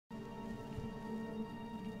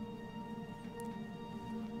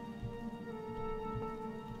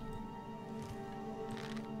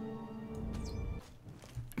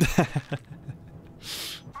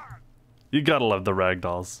You gotta love the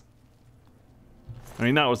ragdolls. I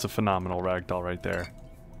mean, that was a phenomenal ragdoll right there.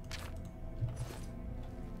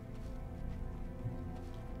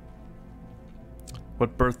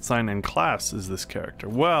 What birth sign and class is this character?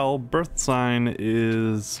 Well, birth sign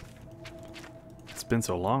is... It's been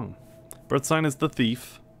so long. Birth sign is the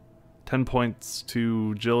thief. 10 points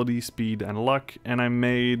to agility, speed, and luck. And I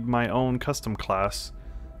made my own custom class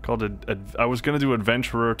called... I was going to do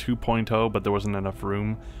Adventurer 2.0, but there wasn't enough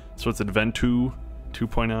room. So it's Adventu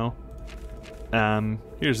 2.0.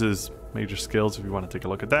 Here's his major skills if you want to take a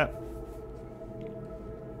look at that.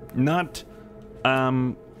 Not...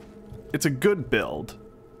 It's a good build,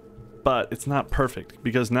 but it's not perfect,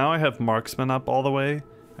 because now I have Marksman up all the way,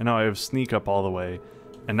 and now I have Sneak up all the way,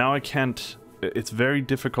 and now I can't... It's very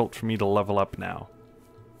difficult for me to level up now.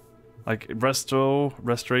 Like,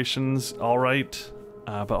 Restoration's alright,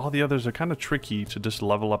 but all the others are kind of tricky to just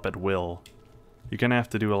level up at will. You're gonna have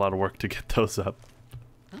to do a lot of work to get those up.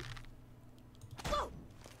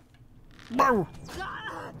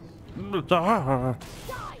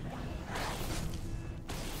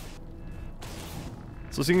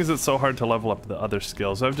 So seeing as it's so hard to level up the other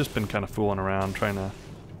skills, I've just been kind of fooling around trying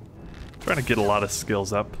to get a lot of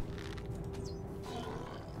skills up.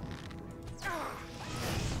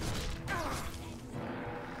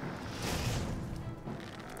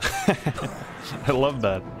 I love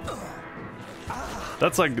that.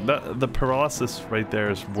 That's like the paralysis right there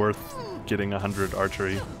is worth getting 100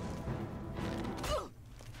 archery.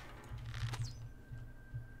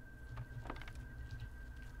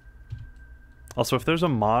 Also, if there's a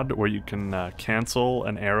mod where you can cancel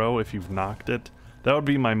an arrow if you've knocked it, that would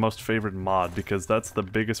be my most favorite mod, because that's the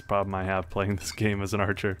biggest problem I have playing this game as an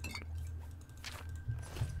archer.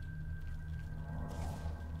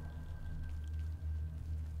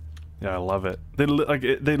 Yeah, I love it. They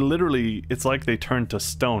literally, it's like they turn to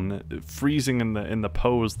stone, freezing in the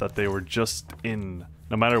pose that they were just in,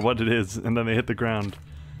 no matter what it is, and then they hit the ground.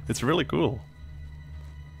 It's really cool.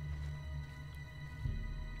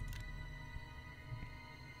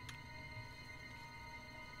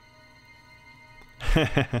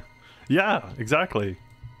 Yeah, exactly.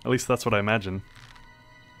 At least that's what I imagine.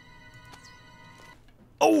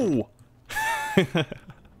 Oh!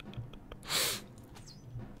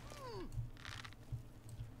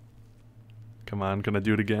 Come on, gonna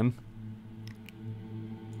do it again.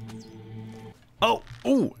 Oh!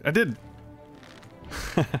 Ooh! I did!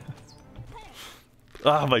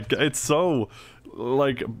 Oh my god, it's so...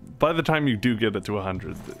 Like, by the time you do get it to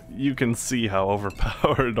 100, you can see how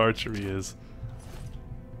overpowered archery is.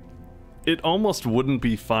 It almost wouldn't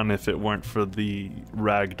be fun if it weren't for the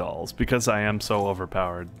ragdolls, because I am so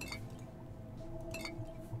overpowered.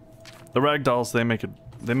 The ragdolls, they make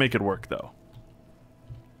it work though.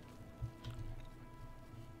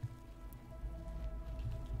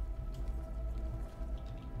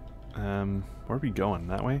 Where are we going?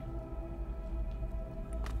 That way?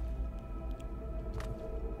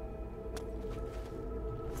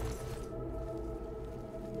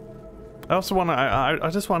 I also want to, I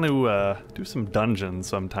just want to do some dungeons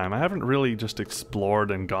sometime. I haven't really just explored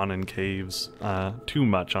and gone in caves too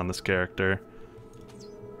much on this character.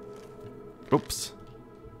 Oops.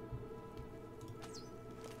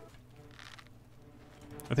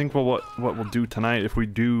 I think what we'll do tonight, if we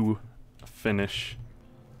do finish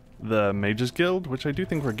the Mages Guild, which I do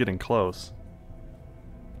think we're getting close.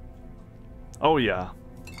 Oh yeah,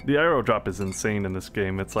 the arrow drop is insane in this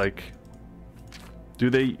game. It's like... Do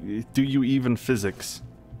you even physics?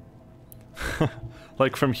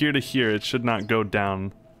 Like from here to here, it should not go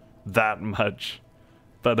down that much.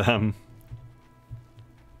 But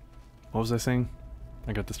what was I saying?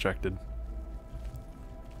 I got distracted.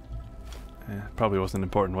 Probably wasn't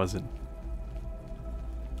important, was it?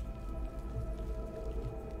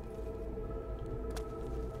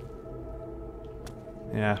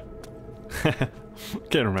 Yeah.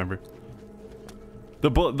 Can't remember.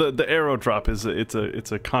 The arrow drop is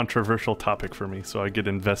it's a controversial topic for me, so I get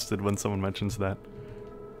invested when someone mentions that.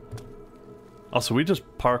 Also, we just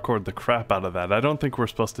parkoured the crap out of that. I don't think we're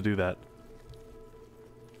supposed to do that.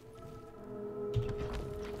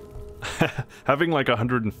 Having like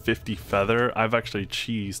 150 feather, I've actually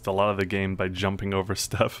cheesed a lot of the game by jumping over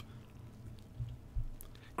stuff.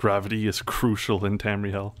 Gravity is crucial in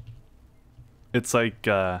Tamriel. It's like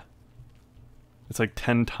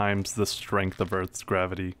 10 times the strength of Earth's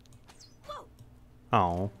gravity.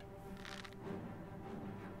 Oh.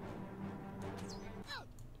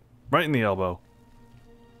 Right in the elbow.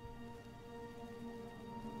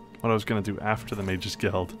 What I was gonna do after the Mages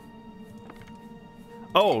Guild.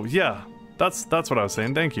 Oh, yeah. That's what I was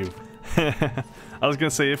saying. Thank you. I was gonna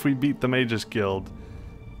say if we beat the Mages Guild,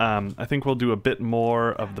 I think we'll do a bit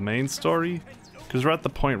more of the main story, because we're at the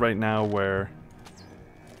point right now where...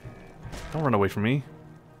 Don't run away from me.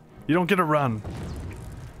 You don't get to run.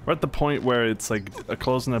 We're at the point where it's like a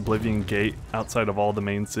closing Oblivion gate outside of all the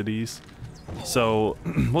main cities. So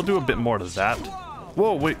we'll do a bit more to that.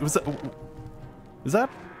 Whoa, wait, was that... Is that...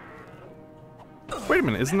 Wait a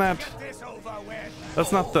minute, isn't that...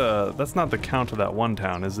 That's not the count of that one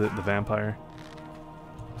town, is it? The vampire?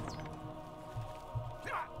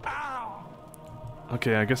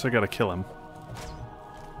 Okay, I guess I gotta kill him.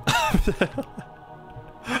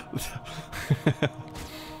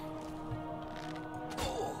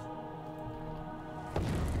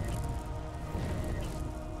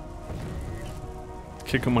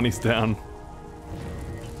 Kick him when he's down.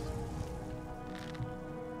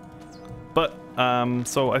 But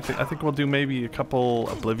so I think we'll do maybe a couple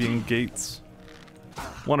Oblivion gates,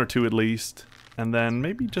 1 or 2 at least, and then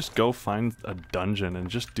maybe just go find a dungeon and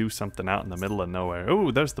just do something out in the middle of nowhere.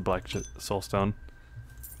 Oh, there's the Black Soulstone.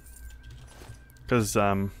 Because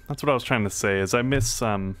that's what I was trying to say. Is I miss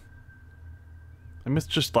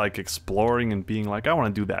just like exploring and being like, I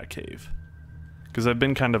want to do that cave. Because I've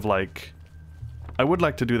been kind of like, I would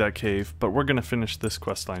like to do that cave, but we're gonna finish this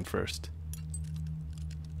questline first.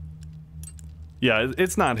 Yeah,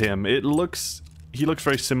 it's not him. He looks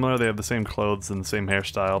very similar. They have the same clothes and the same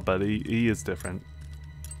hairstyle, but he is different.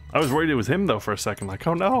 I was worried it was him though for a second, like,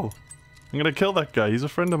 oh no, I'm gonna kill that guy. He's a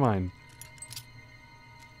friend of mine.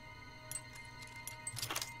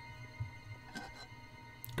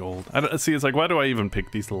 Gold. I don't see. It's like, why do I even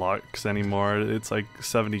pick these locks anymore? It's like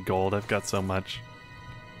 70 gold. I've got so much.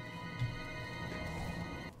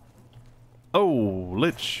 Oh,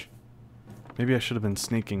 Lich. Maybe I should have been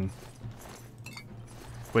sneaking.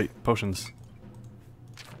 Wait, potions.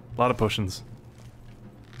 A lot of potions.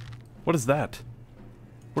 What is that?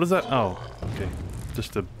 What is that? Oh, okay.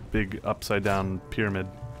 Just a big upside down pyramid.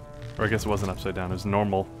 Or I guess it wasn't upside down, it was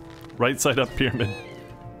normal. Right side up pyramid.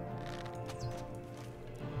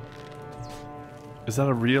 Is that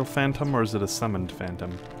a real phantom or is it a summoned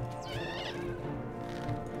phantom?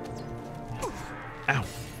 Ow!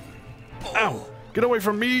 Ow! Get away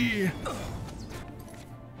from me!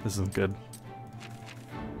 This isn't good.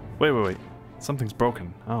 Wait. Something's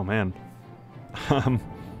broken. Oh, man. I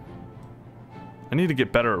need to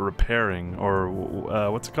get better at repairing, or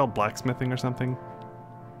what's it called? Blacksmithing or something?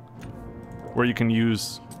 Where you can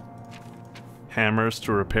use hammers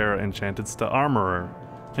to repair enchanted stuff. Armorer.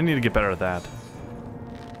 I need to get better at that.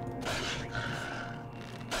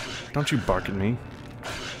 Don't you bark at me.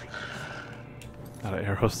 Out of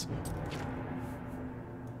arrows.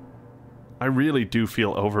 I really do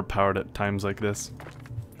feel overpowered at times like this.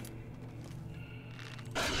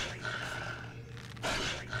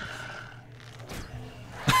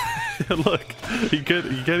 Look, he can't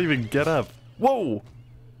even get up. Whoa!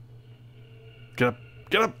 Get up!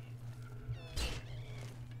 Get up!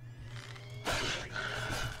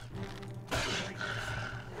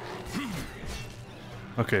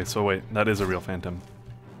 Okay, so wait, that is a real phantom.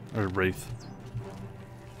 Or wraith.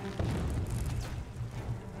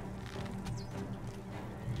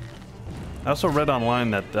 I also read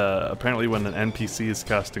online that apparently when an NPC is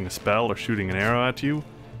casting a spell or shooting an arrow at you...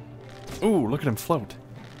 Ooh, look at him float.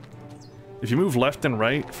 If you move left and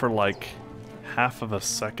right for like half of a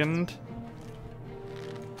second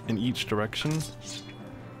in each direction,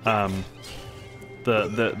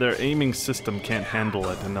 their aiming system can't handle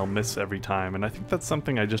it and they'll miss every time. And I think that's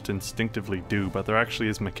something I just instinctively do, but there actually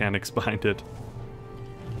is mechanics behind it.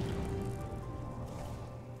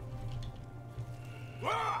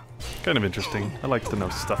 Kind of interesting. I like to know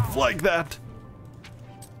stuff like that.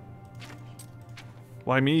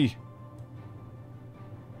 Why me?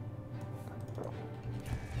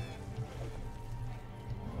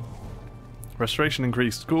 Restoration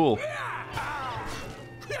increased. Cool.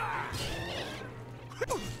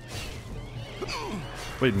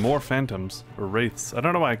 Wait, more phantoms or wraiths. I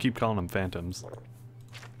don't know why I keep calling them phantoms.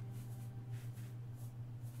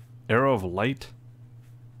 Arrow of light.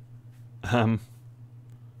 Arrow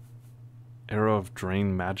of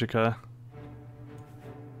drain magicka.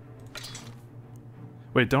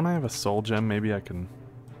 Wait, don't I have a soul gem? Maybe I can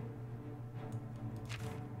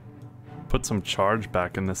put some charge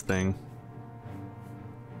back in this thing.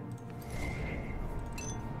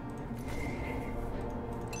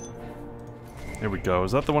 There we go.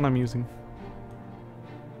 Is that the one I'm using?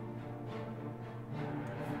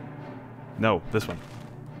 No, this one.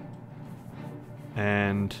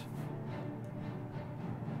 And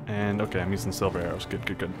okay, I'm using silver arrows.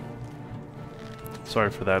 Good. Sorry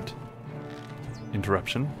for that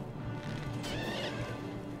interruption.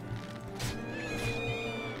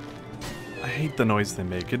 I hate the noise they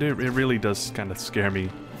make. It really does kind of scare me.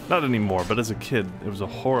 Not anymore, but as a kid, it was a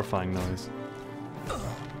horrifying noise.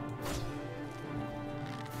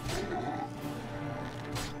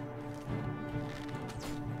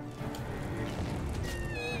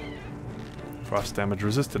 Frost damage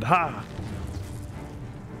resisted. Ha!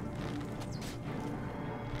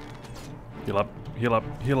 Heal up, heal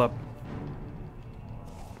up, heal up.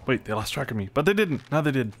 Wait, they lost track of me, but they didn't. Now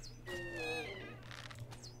they did.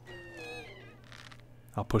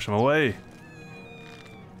 I'll push them away.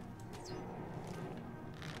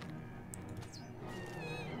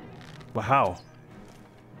 Wow.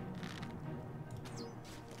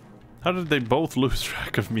 How did they both lose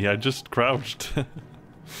track of me? I just crouched.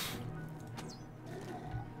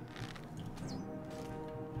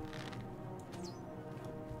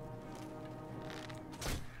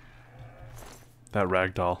 That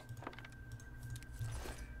ragdoll.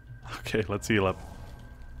 Okay, let's heal up.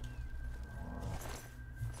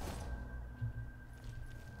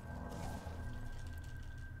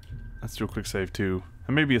 Let's do a quick save too.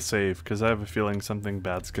 And maybe a save, because I have a feeling something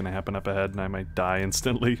bad's gonna happen up ahead and I might die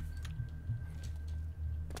instantly.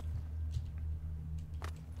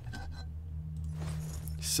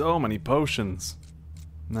 So many potions.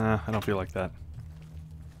 Nah, I don't feel like that.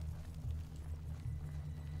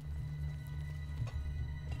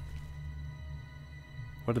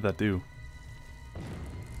 What did that do?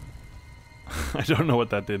 I don't know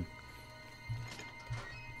what that did.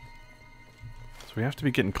 So we have to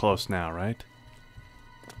be getting close now, right?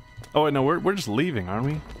 Oh wait, no, we're just leaving, aren't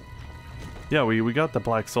we? Yeah, we got the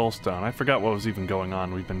Black Soul Stone. I forgot what was even going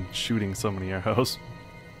on. We've been shooting so many arrows.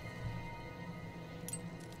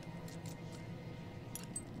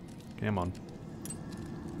 Come on.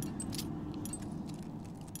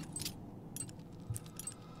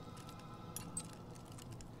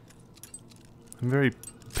 I'm very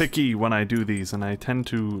picky when I do these, and I tend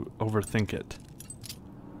to overthink it.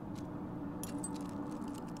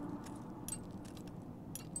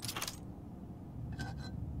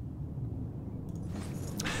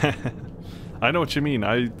 I know what you mean.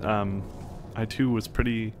 I too was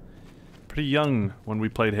pretty young when we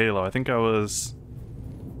played Halo. I think I was,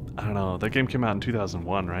 I don't know, that game came out in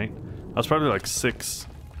 2001, right? I was probably like 6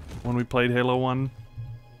 when we played Halo 1.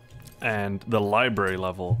 And the library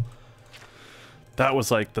level, that was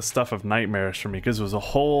like the stuff of nightmares for me, because it was a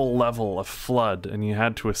whole level of flood and you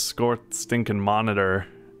had to escort stinking monitor.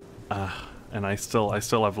 And I still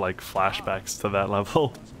have like flashbacks to that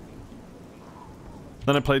level.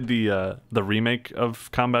 Then I played the remake of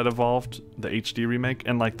Combat Evolved, the HD remake,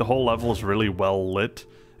 and like the whole level is really well lit.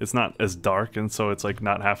 It's not as dark, and so it's like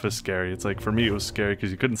not half as scary. It's like, for me it was scary because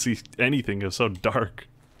you couldn't see anything, it was so dark.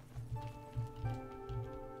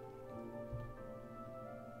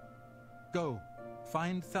 Go.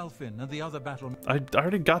 Find Thalfin and the other battle. I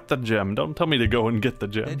already got the gem. Don't tell me to go and get the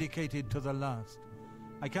gem. Dedicated to the last.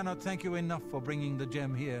 I cannot thank you enough for bringing the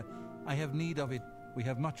gem here. I have need of it. We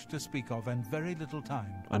have much to speak of and very little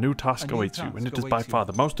time. A new task awaits you, and it is by far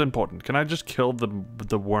the most important. Can I just kill the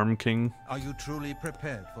Worm King? Are you truly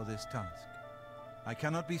prepared for this task? I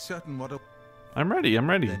cannot be certain what a... I'm ready, I'm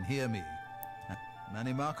ready. Then hear me.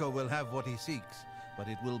 Manimako will have what he seeks, but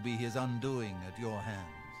it will be his undoing at your hands.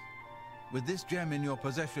 With this gem in your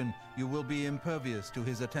possession, you will be impervious to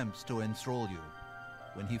his attempts to enthrall you.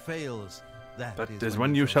 When he fails, that is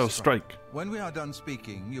when you shall strike. When we are done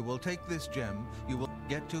speaking, you will take this gem, you will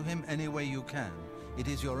get to him any way you can. It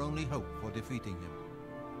is your only hope for defeating him.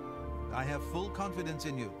 I have full confidence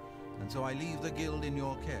in you, and so I leave the guild in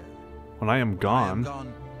your care. When I am gone,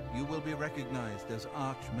 you will be recognized as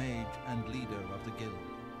Archmage and leader of the guild.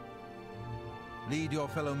 Lead your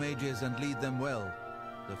fellow mages and lead them well.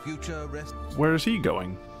 The future rests... Where is he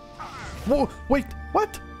going? Whoa, wait,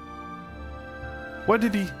 what? Why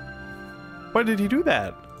did he do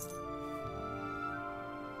that?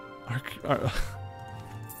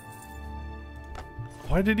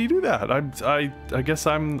 Why did he do that? I guess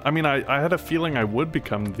I had a feeling I would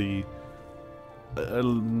become the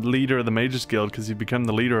leader of the Mages Guild, because he became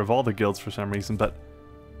the leader of all the guilds for some reason, but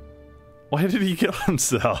why did he kill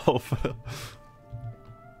himself?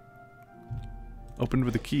 Opened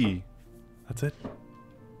with a key. That's it.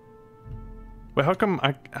 Wait, how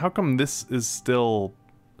come this is still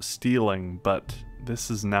stealing, but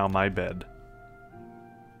this is now my bed?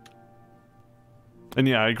 And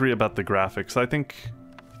yeah, I agree about the graphics. I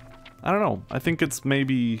don't know. I think it's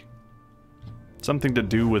maybe something to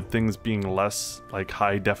do with things being less like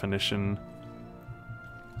high definition.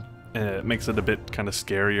 It makes it a bit kind of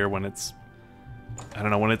scarier when it's I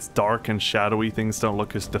don't know, when it's dark and shadowy, things don't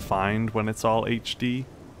look as defined when it's all HD.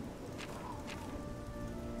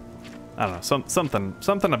 I don't know,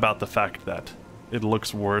 something about the fact that it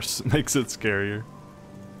looks worse makes it scarier.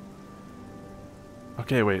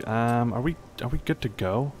 Okay, wait, are we good to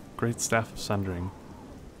go? Great Staff of Sundering.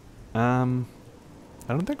 I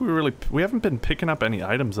don't think we haven't been picking up any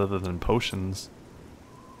items other than potions.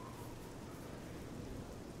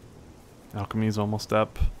 Alchemy's almost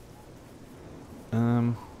up.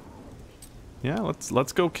 Yeah,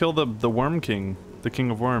 let's go kill the Worm King, the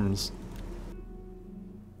King of Worms.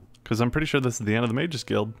 Because I'm pretty sure this is the end of the Mages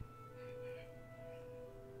Guild.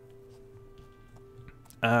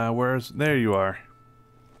 There you are.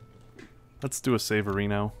 Let's do a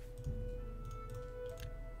Saverino.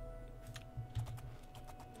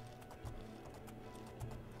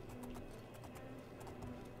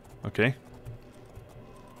 Okay.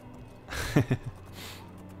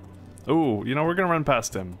 Oh, you know, we're gonna run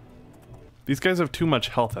past him. These guys have too much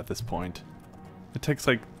health at this point. It takes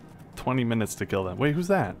like 20 minutes to kill them. Wait, who's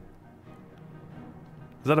that?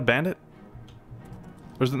 Is that a bandit?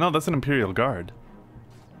 Or is it, no, that's an Imperial Guard.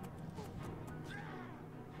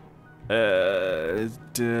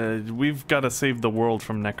 We've got to save the world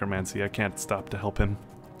from necromancy. I can't stop to help him.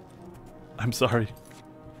 I'm sorry.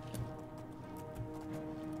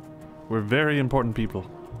 We're very important people.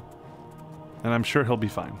 And I'm sure he'll be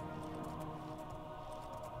fine.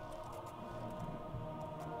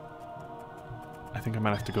 I think I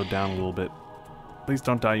might have to go down a little bit. Please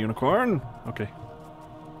don't die, unicorn! Okay.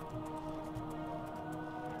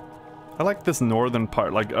 I like this northern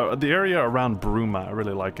part, like the area around Bruma I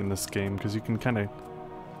really like in this game, because you can kind of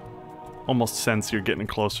almost sense you're getting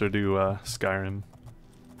closer to Skyrim.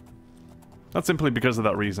 Not simply because of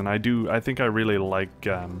that reason. I think I really like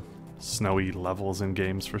snowy levels in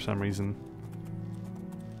games for some reason.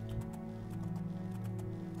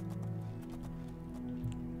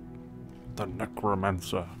 The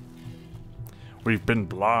necromancer. We've been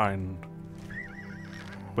blind.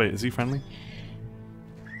 Wait, is he friendly?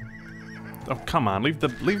 Oh, come on, leave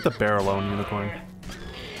the bear alone, unicorn.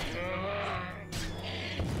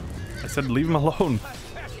 I said leave him alone.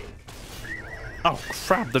 Oh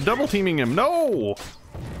crap, they're double teaming him. No!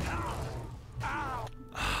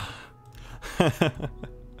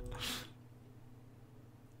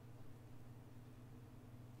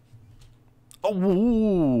 Oh,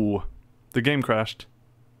 woo. The game crashed.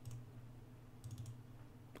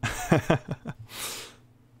 I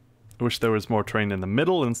wish there was more terrain in the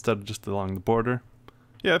middle instead of just along the border.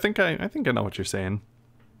 Yeah, I think I know what you're saying.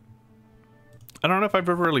 I don't know if I've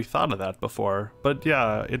ever really thought of that before, but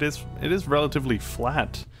yeah, it is relatively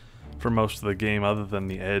flat for most of the game other than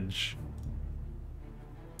the edge.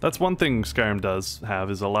 That's one thing Skyrim does have,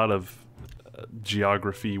 is a lot of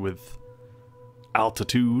geography with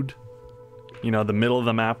altitude. You know, the middle of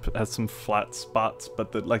the map has some flat spots,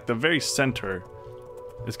 but the very center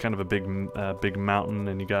is kind of a big mountain,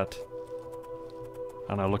 and you got, I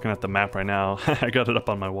don't know, looking at the map right now, I got it up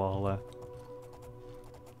on my wall. A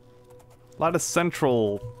lot of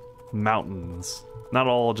central mountains, not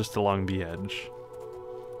all just along the edge,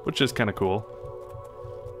 which is kind of cool.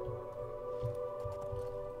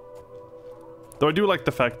 Though I do like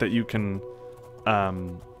the fact that you can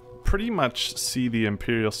pretty much see the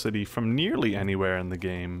Imperial City from nearly anywhere in the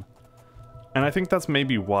game. And I think that's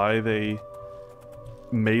maybe why they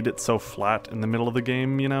made it so flat in the middle of the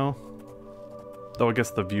game, you know? Though I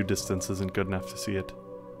guess the view distance isn't good enough to see it.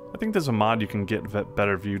 I think there's a mod you can get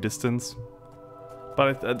better view distance.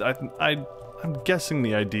 But I'm guessing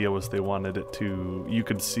the idea was they wanted it to... you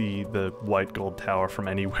could see the white gold tower from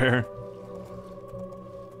anywhere.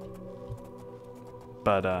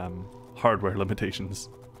 But, hardware limitations.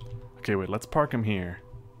 Okay, wait, let's park him here.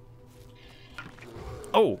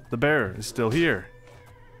 Oh, the bear is still here.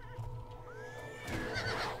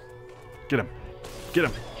 Get him. Get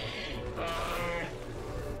him.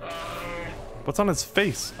 What's on his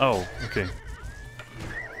face? Oh, okay.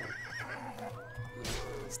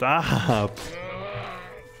 Stop.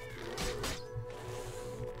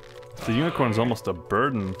 The unicorn's almost a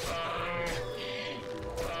burden.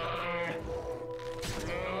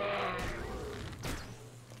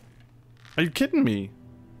 Are you kidding me?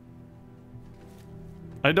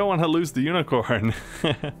 I don't want to lose the unicorn.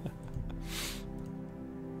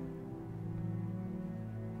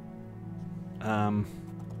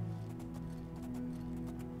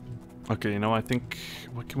 Okay, you know, I think...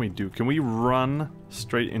 what can we do? Can we run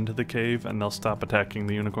straight into the cave and they'll stop attacking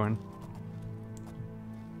the unicorn?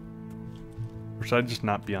 Or should I just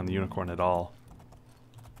not be on the unicorn at all?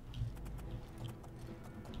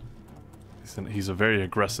 He's a very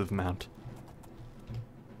aggressive mount.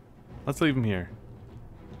 Let's leave him here.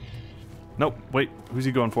 Nope, wait. Who's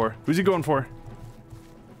he going for? Who's he going for?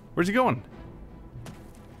 Where's he going?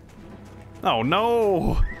 Oh,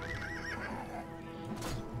 no!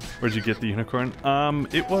 Where'd you get the unicorn?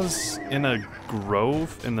 It was in a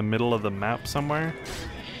grove in the middle of the map somewhere.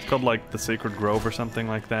 It's called, like, the Sacred Grove or something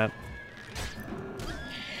like that.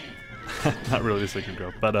 Not really the Sacred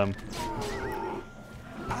Grove, but,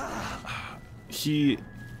 he's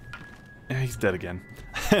dead again.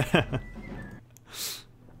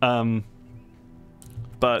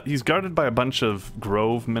 But he's guarded by a bunch of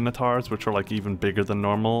grove minotaurs, which are like even bigger than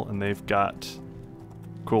normal, and they've got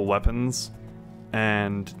cool weapons.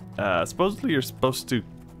 And supposedly you're supposed to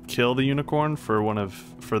kill the unicorn for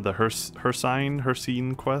the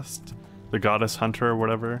Hersine quest, the goddess hunter or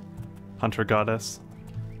whatever, hunter goddess,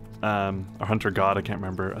 or hunter god. I can't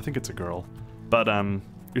remember. I think it's a girl. But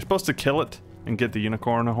you're supposed to kill it and get the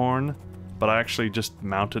unicorn horn. But I actually just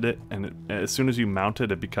mounted it, and as soon as you mount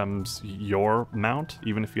it, it becomes your mount.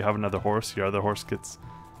 Even if you have another horse, your other horse gets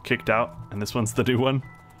kicked out, and this one's the new one.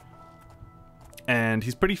 And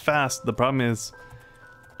he's pretty fast. The problem is,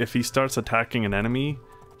 if he starts attacking an enemy,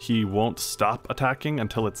 he won't stop attacking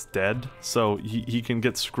until it's dead. So he can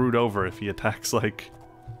get screwed over if he attacks, like,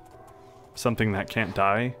 something that can't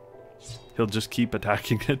die. He'll just keep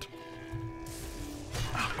attacking it.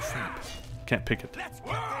 Oh, crap. Can't pick it.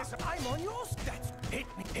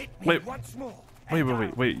 Wait,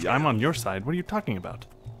 I'm on your side. What are you talking about?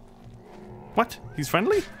 What? He's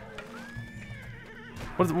friendly?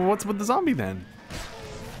 What's with the zombie then?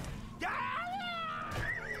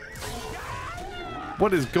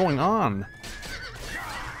 What is going on?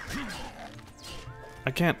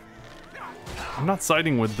 I can't... I'm not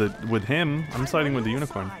siding with him. I'm siding with the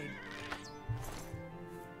unicorn.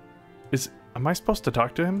 Am I supposed to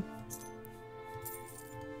talk to him?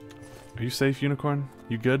 Are you safe, unicorn?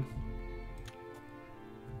 You good?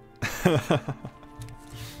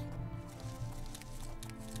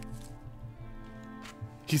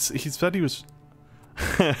 He said he was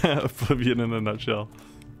Oblivion in a nutshell.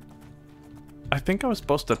 I think I was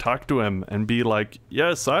supposed to talk to him and be like,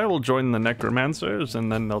 yes, I will join the necromancers,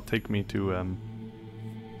 and then they'll take me to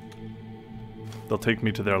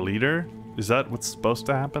their leader. Is that what's supposed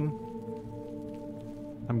to happen?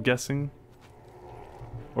 I'm guessing.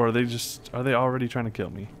 Or are they already trying to kill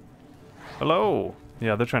me? Hello?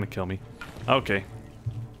 Yeah, they're trying to kill me. Okay.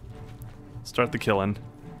 Start the killing.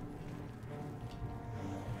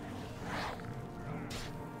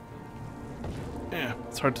 Yeah,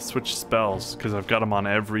 it's hard to switch spells because I've got them on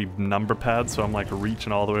every number pad, so I'm like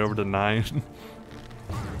reaching all the way over to 9.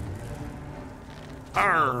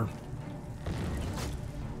 Arr!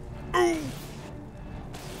 Ooh!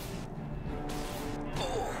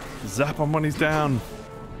 Zap him when he's down.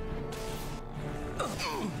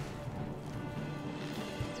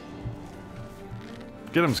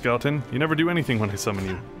 Get him, skeleton. You never do anything when I summon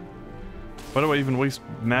you. Why do I even waste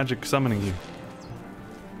magic summoning you?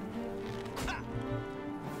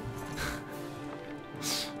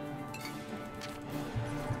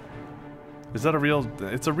 Is that a real...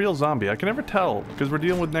 It's a real zombie. I can never tell, because we're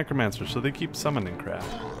dealing with necromancers, so they keep summoning crap.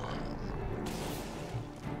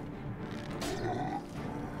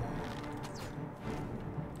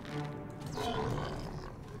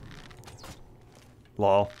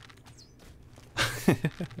 Lol.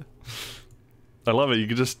 I love it. You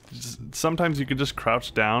could just sometimes you could just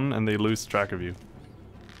crouch down and they lose track of you.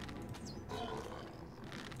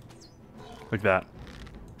 Like that.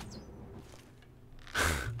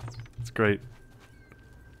 It's great.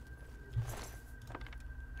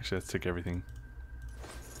 Actually, let's take everything.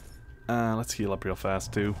 Let's heal up real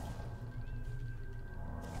fast too.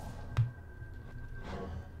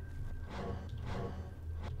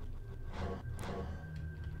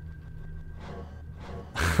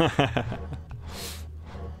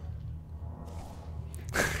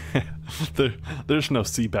 There's no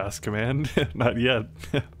sea bass command. Not yet.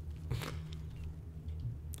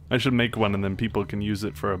 I should make one and then people can use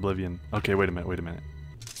it for Oblivion. Okay, wait a minute.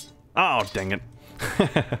 Oh, dang it.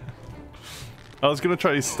 I was gonna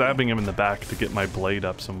try stabbing him in the back to get my blade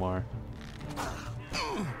up some more.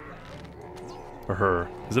 Or her.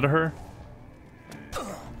 Is it a her?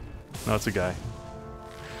 No, it's a guy.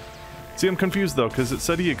 See, I'm confused though, because it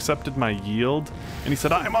said he accepted my yield, and he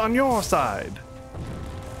said, I'm on your side!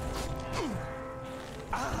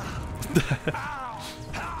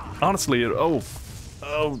 Honestly, oh,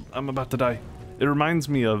 I'm about to die. It reminds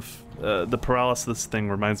me of, the paralysis thing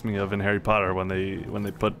reminds me of in Harry Potter when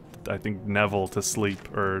they put, I think, Neville to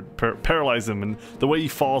sleep, or paralyze him, and the way he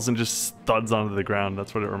falls and just thuds onto the ground,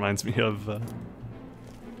 that's what it reminds me of.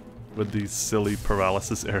 with these silly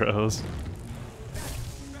paralysis arrows.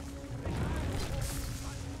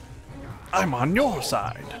 I'm on your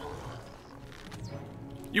side.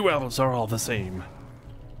 You elves are all the same.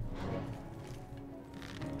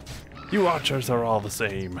 You archers are all the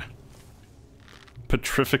same.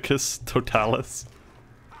 Petrificus totalis.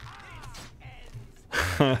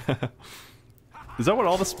 Is that what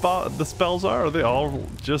all the spells are? Are they all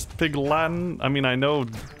just Pig Latin? I mean, I know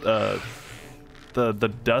the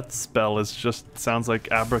death spell is just sounds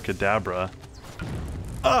like abracadabra.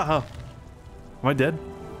 Ah! Am I dead?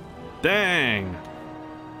 Dang!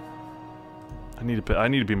 I need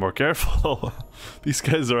to be more careful. These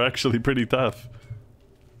guys are actually pretty tough.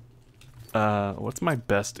 What's my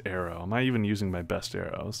best arrow? Am I even using my best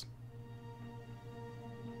arrows?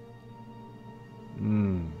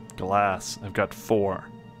 Glass. I've got 4.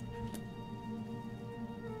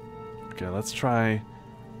 Okay, let's try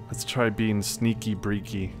being sneaky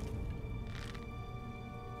breaky.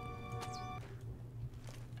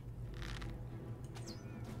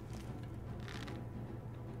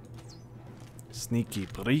 Sneaky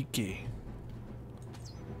breaky.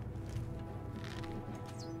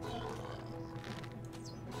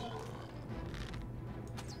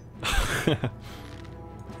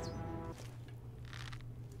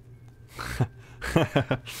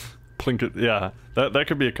 Plink it, yeah. That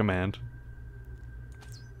could be a command.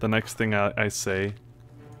 The next thing I say.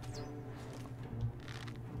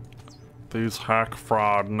 These hack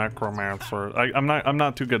fraud necromancers. I'm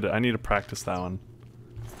not too good at it. I need to practice that one.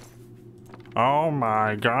 Oh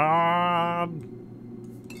my god.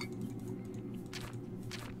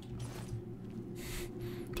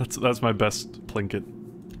 That's my best Plinkett.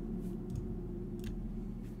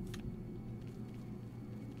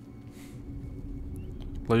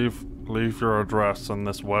 Leave your address in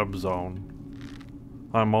this web zone.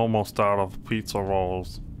 I'm almost out of pizza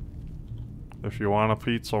rolls. If you want a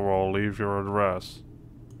pizza roll, leave your address.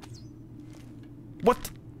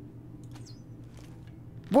 What?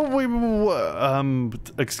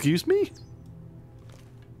 Excuse me?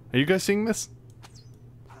 Are you guys seeing this?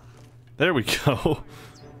 There we go.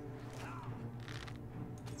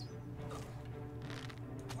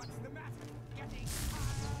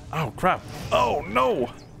 Oh crap. Oh no!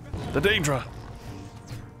 The Daedra!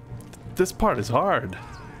 This part is hard.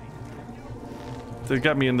 They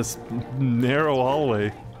got me in this narrow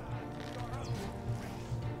hallway.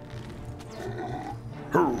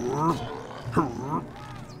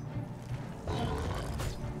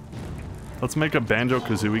 Let's make a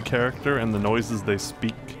Banjo-Kazooie character, and the noises they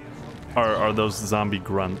speak are those zombie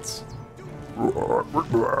grunts.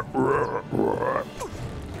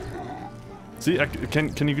 See,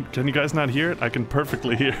 can you guys not hear it? I can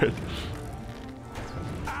perfectly hear it.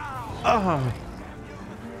 Ah.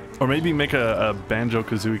 Or maybe make a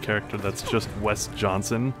Banjo-Kazooie character that's just Wes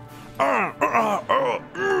Johnson.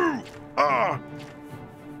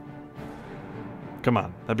 Come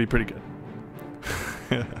on, that'd be pretty good.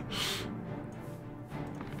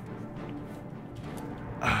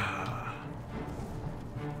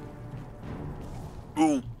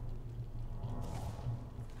 Ooh.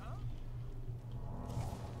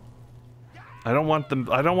 I don't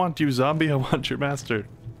want you, zombie. I want your master.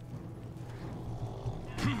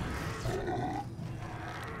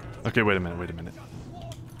 Okay, wait a minute.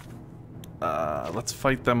 Let's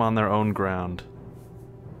fight them on their own ground.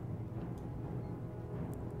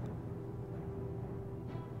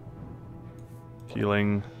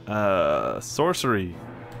 Healing. Sorcery.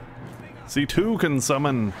 C2 can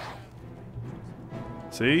summon.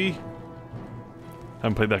 See?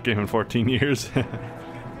 Haven't played that game in 14 years.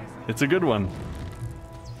 It's a good one.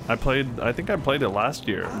 I think I played it last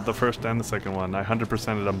year, the first and the second one. I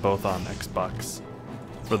 100%ed them both on Xbox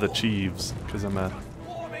for the Chieves, because I'm a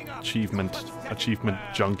achievement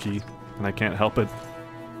junkie, and I can't help it.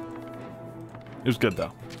 It was good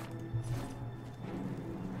though.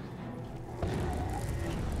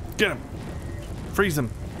 Get him! Freeze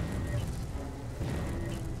him!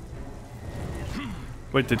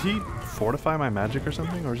 Wait, did he fortify my magic or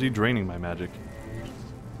something, or is he draining my magic?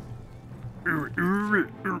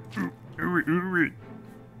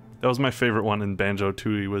 That was my favorite one in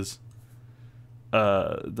Banjo-Tooie was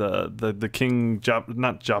the King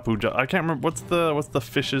not Japu. I can't remember what's the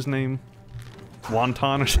fish's name?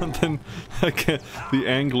 Wonton or something? The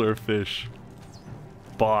angler fish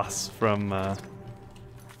boss from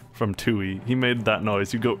Tooie. He made that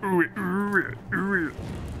noise. You go.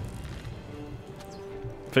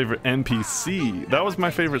 Favorite NPC. That was my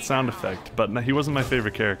favorite sound effect, but he wasn't my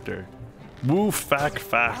favorite character. Woo fack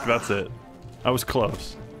fack. That's it. I was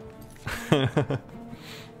close.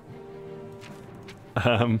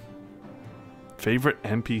 Favorite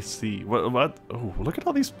NPC? What? Oh, look at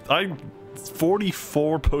all these.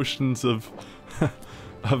 44 potions of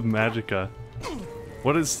of magicka.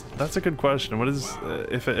 What is? That's a good question. What is?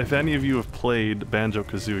 If any of you have played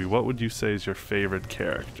Banjo-Kazooie, what would you say is your favorite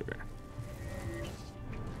character?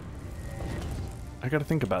 I gotta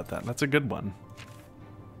think about that. That's a good one.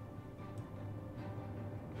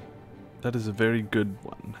 That is a very good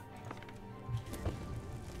one.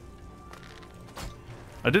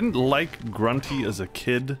 I didn't like Grunty as a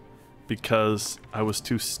kid because I was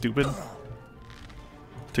too stupid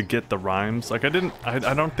to get the rhymes. Like I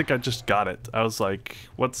don't think I just got it. I was like,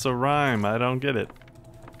 what's a rhyme? I don't get it.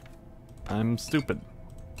 I'm stupid.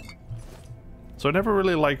 So I never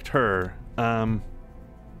really liked her. I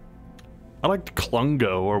liked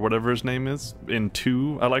Klungo, or whatever his name is, in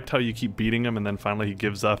 2. I liked how you keep beating him and then finally he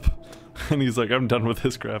gives up. And he's like, I'm done with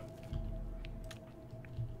this crap.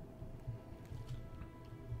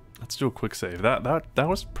 Let's do a quick save. That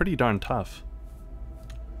was pretty darn tough.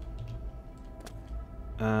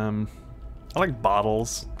 I like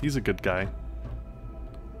Bottles. He's a good guy.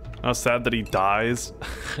 I was sad that he dies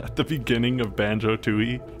at the beginning of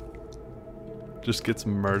Banjo-Tooie. Just gets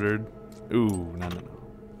murdered. Ooh, no.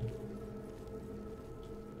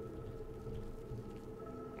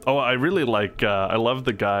 Oh, I really like, I love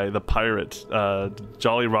the guy, the pirate,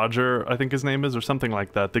 Jolly Roger, I think his name is, or something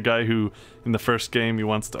like that. The guy who, in the first game, he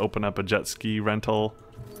wants to open up a jet ski rental.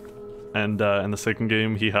 And in the second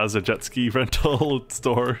game, he has a jet ski rental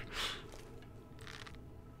store.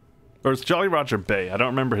 Or it's Jolly Roger Bay, I don't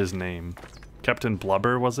remember his name. Captain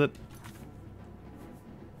Blubber, was it?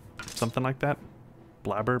 Something like that?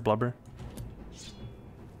 Blubber?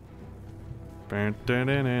 See, I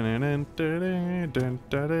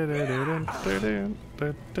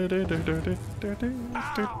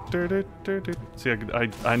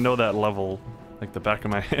know that level like the back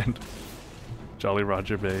of my hand. Jolly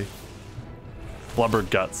Roger Bay. Blubber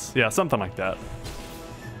Guts. Yeah, something like that.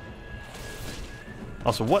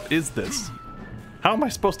 Also, what is this? How am I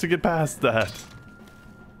supposed to get past that?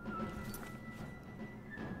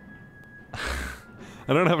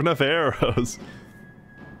 I don't have enough arrows.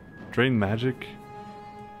 Drain magic.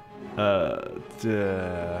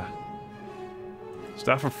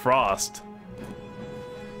 Staff of Frost.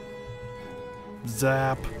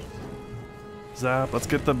 Zap. Let's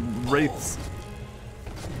get the wraiths.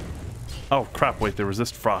 Oh crap! Wait, they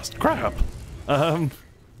resist frost. Crap. And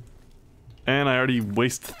I already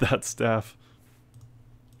wasted that staff.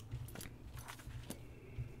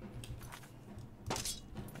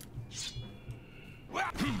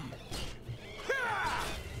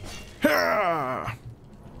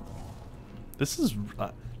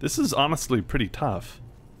 This is honestly pretty tough.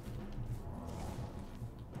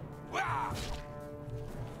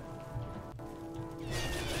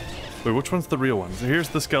 Wait, which one's the real one? So here's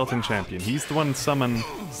the skeleton champion. He's the one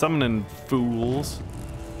summoning fools.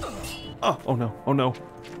 Oh no.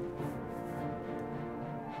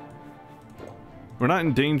 We're not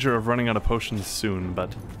in danger of running out of potions soon,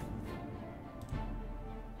 but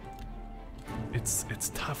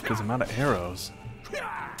it's tough because I'm out of arrows.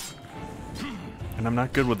 And I'm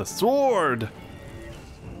not good with a sword!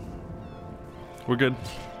 We're good.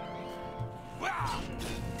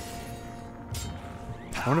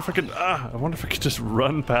 I wonder if I could just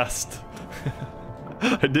run past.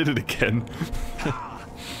 I did it again.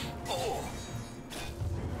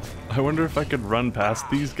 I wonder if I could run past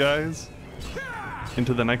these guys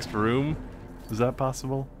into the next room. Is that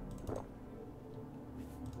possible?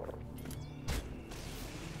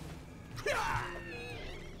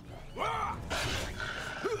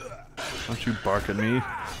 Don't you bark at me.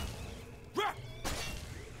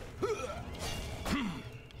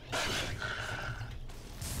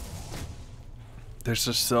 There's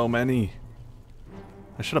just so many.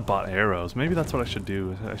 I should have bought arrows. Maybe that's what I should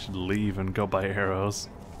do. I should leave and go buy arrows.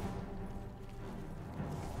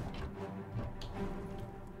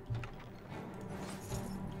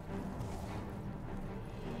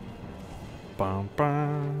 Bum,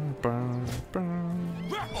 bum, bum, bum.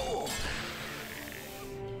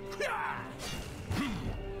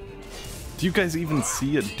 Do you guys even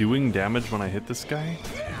see it doing damage when I hit this guy?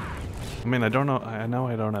 I mean, I don't know. I know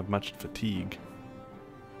I don't have much fatigue.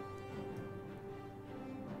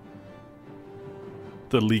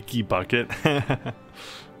 The leaky bucket.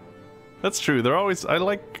 That's true. They're always. I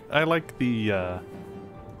like the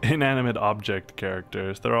inanimate object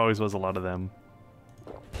characters. There always was a lot of them.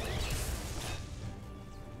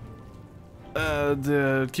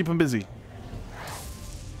 Keep them busy.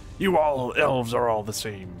 You all elves are all the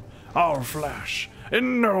same. Our flash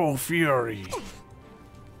and no fury.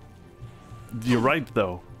 You're right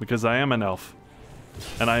though, because I am an elf.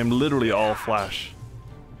 And I am literally all flash.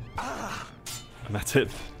 And that's it.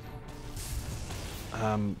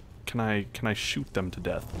 Can I shoot them to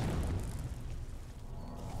death?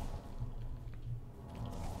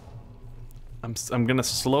 I'm gonna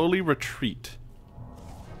slowly retreat.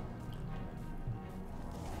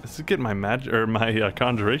 This is getting my magic or my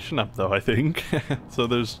conjuration up though, I think. So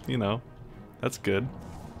there's, you know, that's good.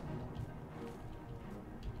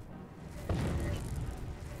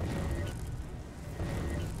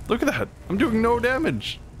 Look at that! I'm doing no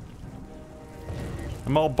damage!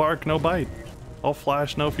 I'm all bark, no bite. All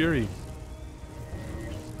flash, no fury.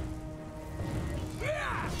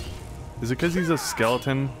 Is it because he's a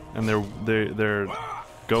skeleton and their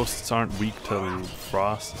ghosts aren't weak to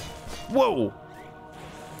frost? Whoa!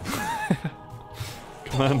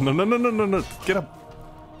 Come on, no, get up!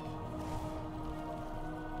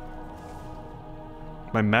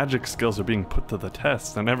 My magic skills are being put to the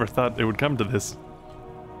test. I never thought it would come to this.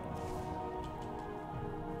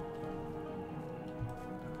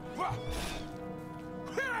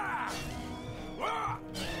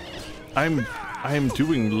 I am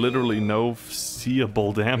doing literally no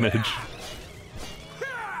seeable damage.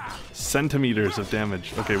 Centimeters of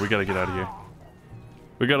damage. Okay, we gotta get out of here.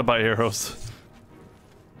 We gotta buy arrows.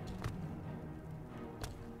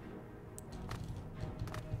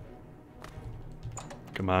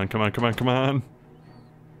 Come on, come on, come on, come on.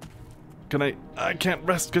 Can I can't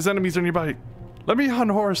rest because enemies are nearby. Let me on,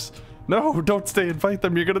 horse. No, don't stay and fight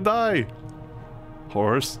them. You're gonna die.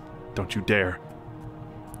 Horse, don't you dare.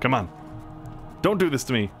 Come on. Don't do this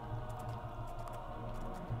to me.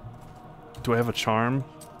 Do I have a charm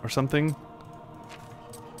or something?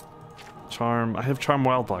 Charm. I have charm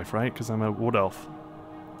wildlife, right? Because I'm a wood elf.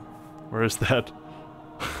 Where is that?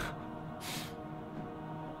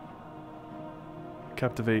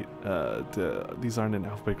 Captivate. These aren't in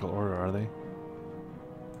alphabetical order, are they?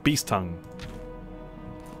 Beast tongue.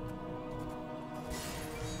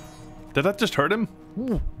 Did that just hurt him?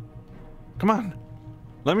 Ooh. Come on.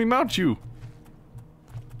 Let me mount you.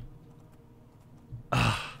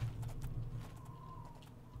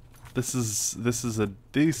 This is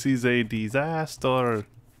a disaster.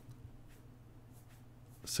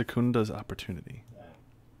 Secunda's opportunity.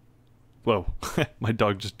 Whoa. My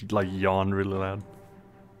dog just like yawned really loud.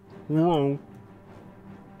 Whoa.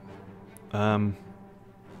 I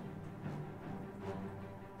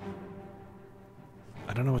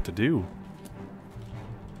don't know what to do.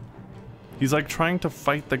 He's like trying to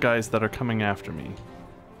fight the guys that are coming after me.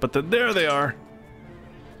 But there they are.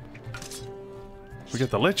 We got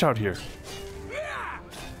the Lich out here.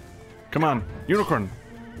 Come on, Unicorn.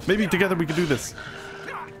 Maybe together we can do this.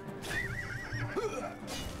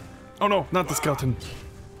 Oh no, not the skeleton.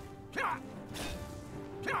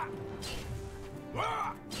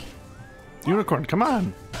 Unicorn, come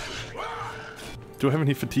on. Do I have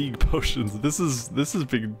any fatigue potions? This is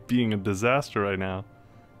being a disaster right now.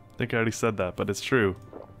 I think I already said that, but it's true.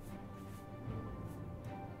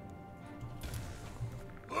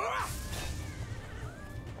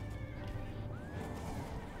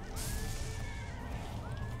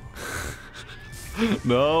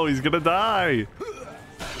 No, he's gonna die.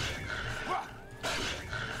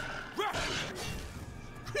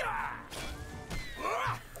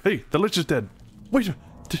 Hey, the Lich is dead. Wait,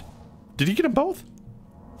 did he get them both?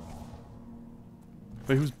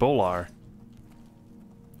 Wait, who's Bolar?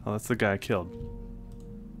 Oh, that's the guy I killed.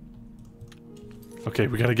 Okay,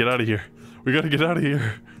 we gotta get out of here. We gotta get out of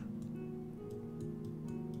here.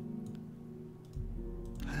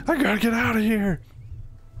 I gotta get out of here.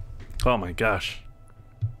 Oh my gosh.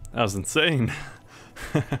 That was insane.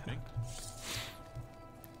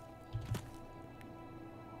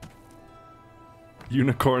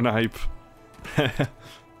 Unicorn hype. I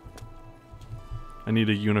need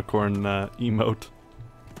a unicorn emote.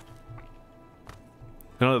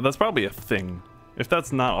 You know, that's probably a thing. If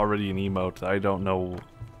that's not already an emote, I don't know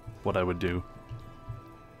what I would do.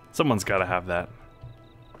 Someone's gotta have that.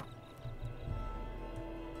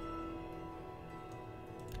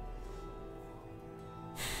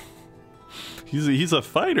 He's a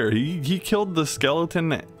fighter. He killed the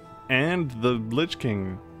skeleton and the Lich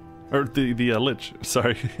King. Or the Lich,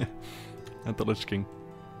 sorry. Not the Lich King.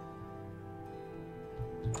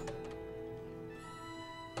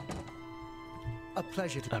 A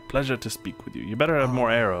pleasure to speak with you. You better have more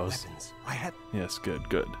arrows. Yes, good,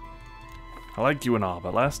 good. I like you and all,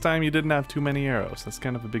 but last time you didn't have too many arrows. That's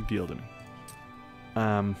kind of a big deal to me.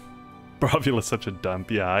 Bravula's such a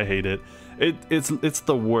dump. Yeah, I hate it. It's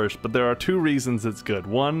the worst, but there are two reasons it's good.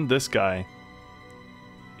 One, this guy.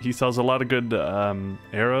 He sells a lot of good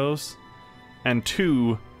arrows. And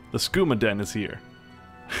two, the Skoo-Mah Den is here.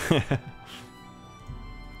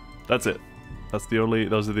 That's it.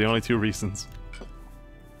 Those are the only two reasons.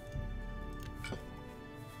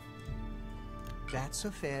 That's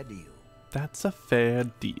a fair deal. That's a fair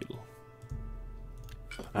deal.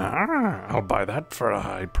 Ah, I'll buy that for a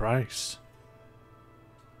high price.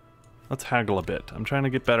 Let's haggle a bit. I'm trying to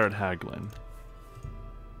get better at haggling.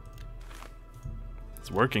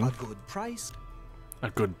 It's working. A good price. A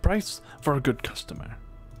good price for a good customer.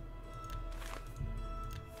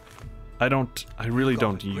 I really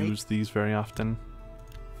don't use these very often.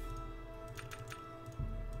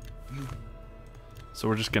 So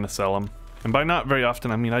we're just gonna sell them. And by not very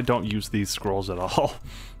often, I mean I don't use these scrolls at all.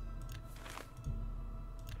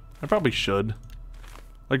 I probably should.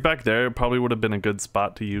 Like back there, it probably would have been a good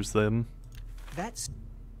spot to use them. That's...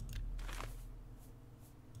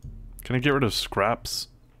 Can I get rid of scraps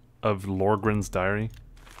of Lorgren's diary?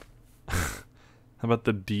 How about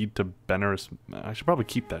the deed to Benaris? I should probably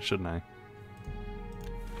keep that, shouldn't I?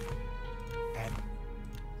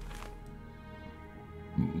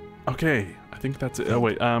 Okay, I think that's it. Oh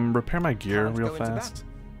wait, repair my gear real fast.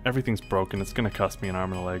 Everything's broken. It's gonna cost me an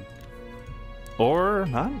arm and a leg. Or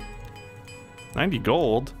not? 90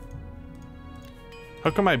 gold?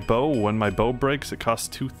 How come my bow, when my bow breaks, it costs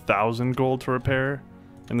 2,000 gold to repair?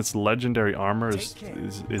 And its legendary armor is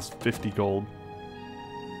 50 gold.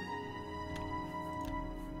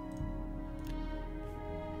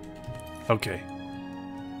 Okay.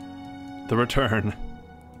 The return.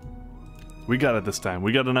 We got it this time.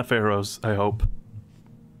 We got enough arrows, I hope.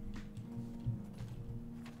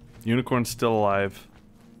 Unicorn's still alive.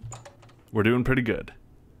 We're doing pretty good.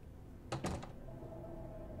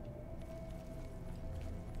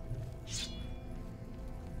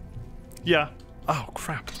 Yeah. Oh,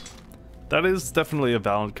 crap. That is definitely a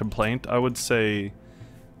valid complaint. I would say...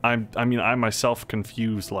 I mean, I myself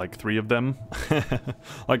confused like 3 of them.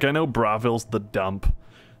 Like, I know Braville's the dump,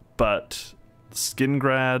 but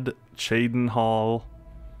Skingrad, Chadenhall,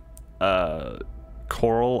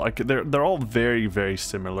 Coral, like they're all very, very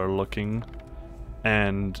similar looking,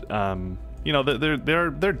 and you know,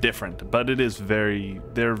 they're different, but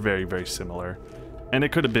they're very, very similar, and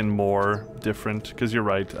it could have been more different, because you're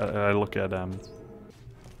right. I look at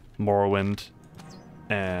Morrowind,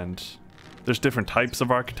 and there's different types of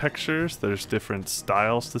architectures, there's different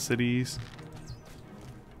styles to cities.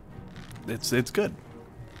 It's good.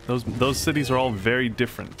 Those cities are all very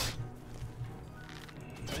different,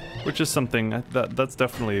 which is something that's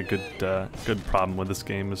definitely a good problem with this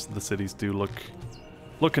game. Is the cities do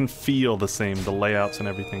look and feel the same. The layouts and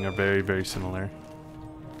everything are very, very similar.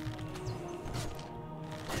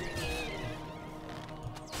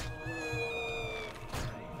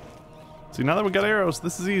 See, now that we got arrows,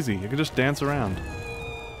 this is easy. You can just dance around.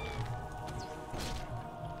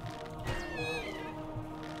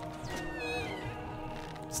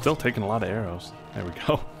 Still taking a lot of arrows. There we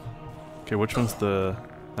go. Okay, which one's the...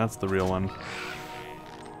 That's the real one.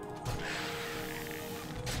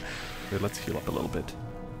 Okay, let's heal up a little bit.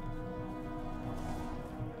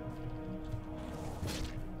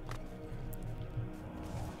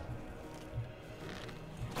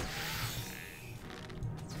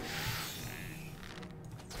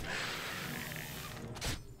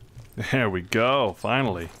 There we go,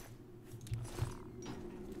 finally.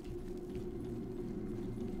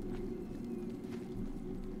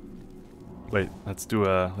 Wait, let's do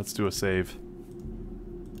a save.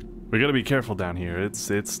 We gotta be careful down here.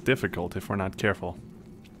 It's difficult if we're not careful.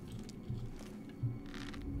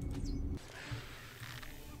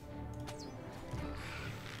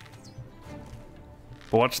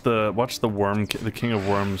 But watch the worm, the king of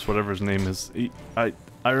worms, whatever his name is.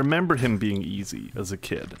 I remember him being easy as a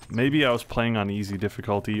kid. Maybe I was playing on easy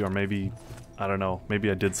difficulty, or maybe, I don't know,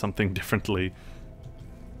 maybe I did something differently.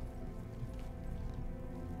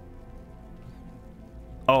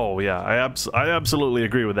 Oh yeah, I absolutely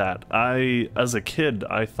agree with that. As a kid,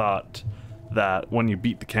 I thought that when you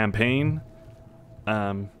beat the campaign,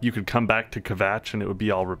 you could come back to Kvatch and it would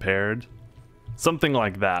be all repaired. Something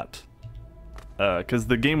like that. Because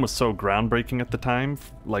the game was so groundbreaking at the time,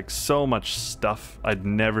 like so much stuff I'd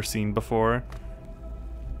never seen before.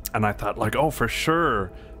 And I thought like, oh, for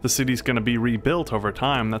sure, the city's gonna be rebuilt over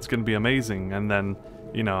time, that's gonna be amazing. And then,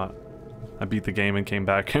 you know, I beat the game and came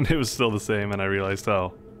back and it was still the same, and I realized,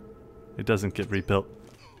 oh, it doesn't get rebuilt.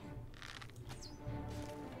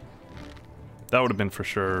 That would have been for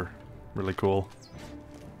sure really cool.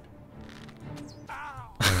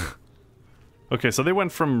 Okay, so they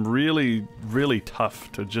went from really, really tough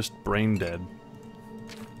to just brain dead.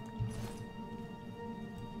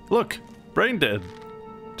 Look! Brain dead!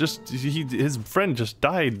 his friend just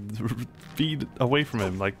died feet away from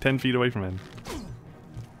him, like 10 feet away from him.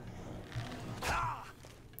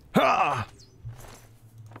 Ha!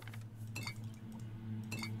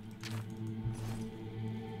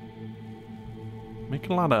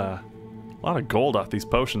 Making a lot of gold off these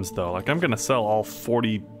potions though. Like I'm gonna sell all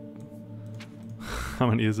 40. How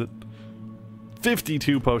many is it?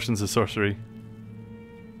 52 potions of sorcery.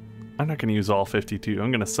 I'm not gonna use all 52.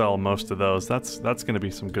 I'm gonna sell most of those. That's gonna be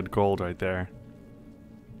some good gold right there.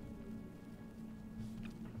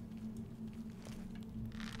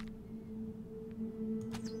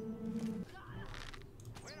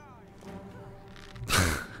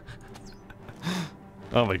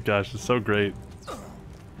 Oh my gosh, it's so great.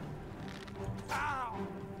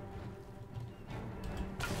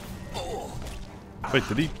 Wait,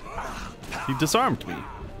 did he? He disarmed me.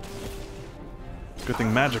 Good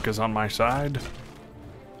thing magic is on my side.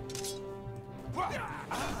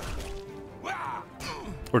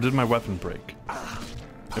 Or did my weapon break?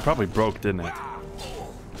 It probably broke, didn't it?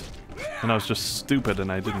 And I was just stupid and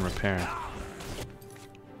I didn't repair it.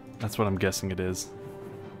 That's what I'm guessing it is.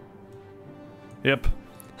 Yep.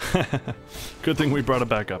 Good thing we brought it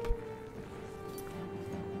back up.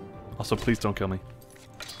 Also, please don't kill me.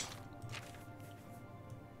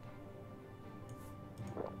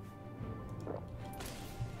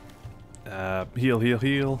 Heal, heal,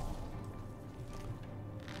 heal.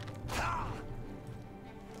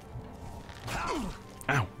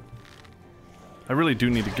 Ow. I really do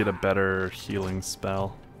need to get a better healing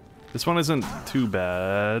spell. This one isn't too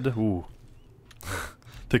bad. Ooh.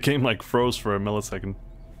 The game like froze for a millisecond.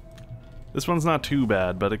 This one's not too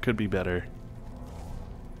bad, but it could be better.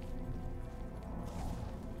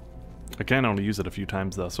 I can only use it a few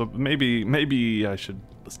times though, so maybe I should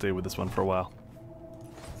stay with this one for a while.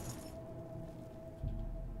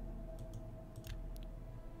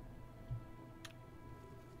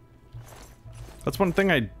 That's one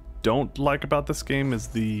thing I don't like about this game is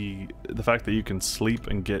the fact that you can sleep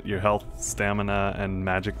and get your health, stamina, and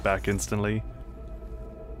magic back instantly.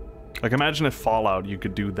 Like imagine if Fallout you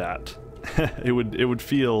could do that. it would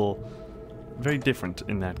feel very different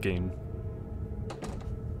in that game.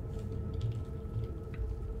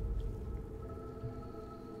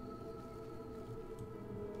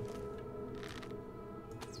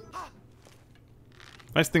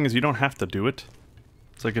 Nice thing is you don't have to do it.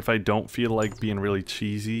 It's like if I don't feel like being really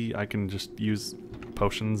cheesy, I can just use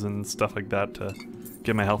potions and stuff like that to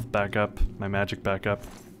get my health back up, my magic back up.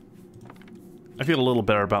 I feel a little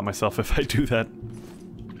better about myself if I do that.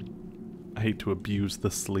 I hate to abuse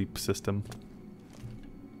the sleep system.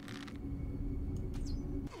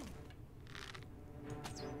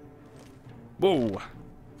 Whoa!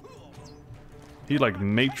 He like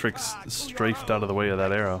Matrix strafed out of the way of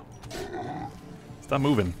that arrow. Stop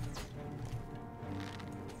moving.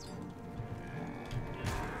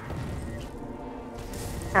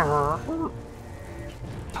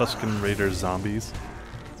 Tusken Raider zombies.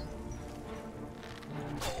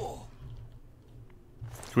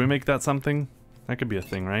 Can we make that something? That could be a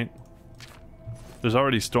thing, right? There's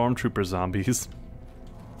already Stormtrooper zombies.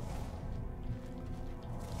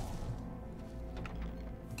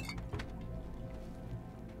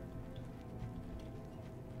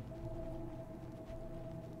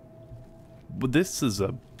 But this is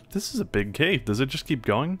a big cave. Does it just keep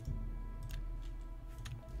going?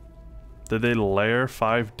 Did they layer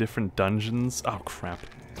 5 different dungeons? Oh crap.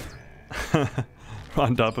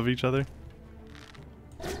 On top of each other?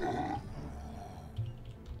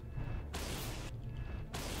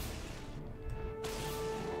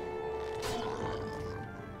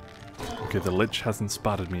 Okay, the Lich hasn't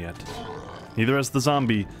spotted me yet. Neither has the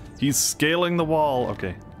zombie. He's scaling the wall.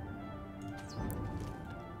 Okay.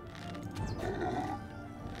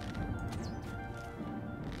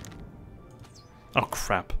 Oh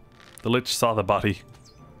crap. The Lich saw the body.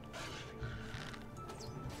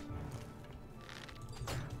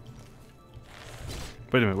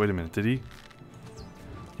 Wait a minute, did he?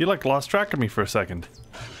 He like lost track of me for a second.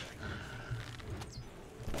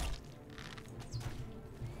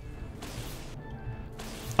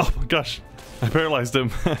 Oh my gosh, I paralyzed him.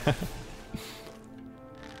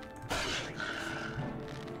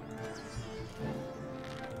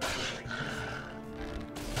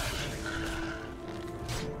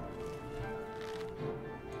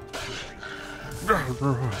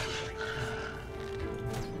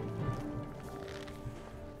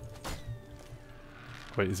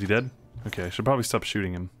 Wait, is he dead? Okay, I should probably stop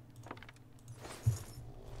shooting him.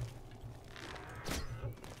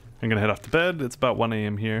 I'm gonna head off to bed. It's about 1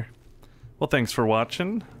 AM here. Well, thanks for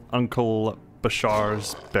watching. Uncle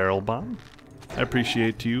Bashar's Barrel Bomb. I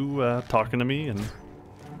appreciate you talking to me and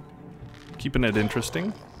keeping it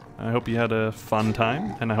interesting. I hope you had a fun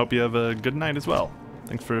time, and I hope you have a good night as well.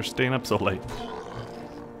 Thanks for staying up so late.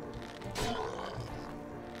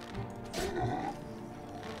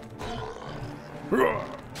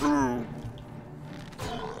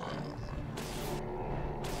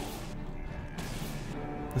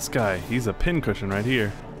 This guy, he's a pincushion right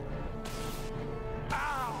here.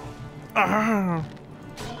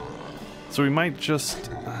 So we might just...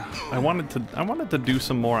 I wanted to do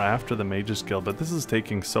some more after the Mages Guild, but this is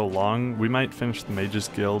taking so long. We might finish the Mages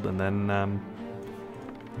Guild and then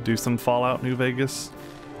do some Fallout New Vegas.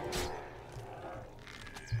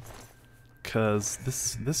 Cause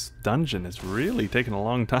this dungeon is really taking a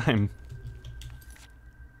long time.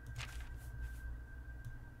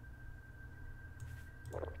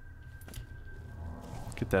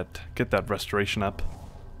 Get that restoration up.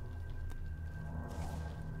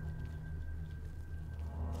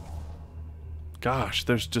 Gosh,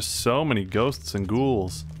 there's just so many ghosts and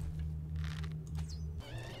ghouls.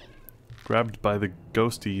 Grabbed by the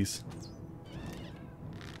ghosties.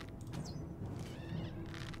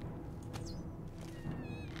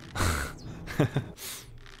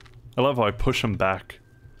 I love how I push him back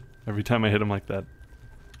every time I hit him like that.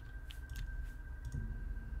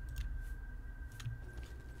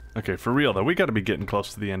 Okay, for real though, we gotta be getting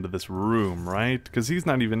close to the end of this room, right? Because he's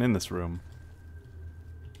not even in this room.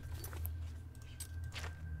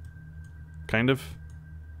 Kind of.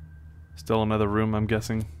 Still another room, I'm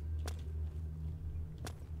guessing.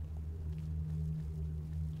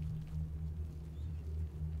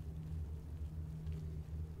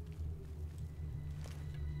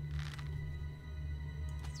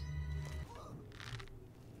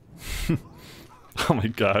 Oh my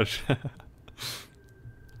gosh.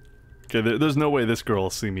 Okay, there's no way this girl will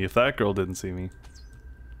see me if that girl didn't see me.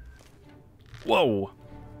 Whoa!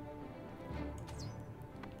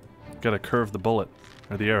 Gotta curve the bullet,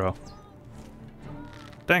 or the arrow.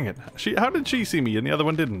 Dang it. How did she see me and the other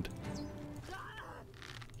one didn't?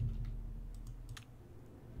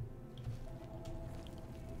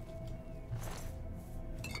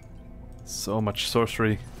 So much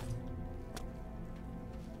sorcery.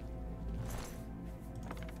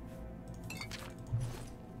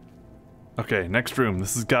 Okay, next room.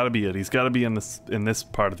 This has got to be it. He's got to be in this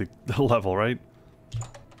part of the level, right?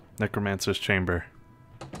 Necromancer's chamber.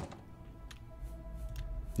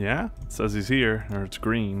 Yeah, it says he's here, or it's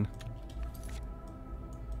green.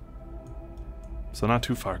 So not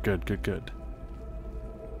too far. Good, good, good.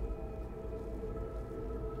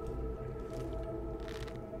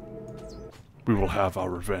 We will have our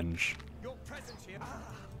revenge.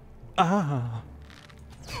 Ah.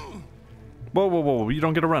 Whoa, whoa, whoa, you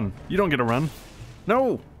don't get to run. You don't get to run.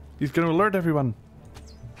 No! He's gonna alert everyone.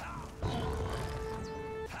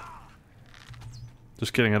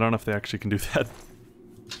 Just kidding, I don't know if they actually can do that.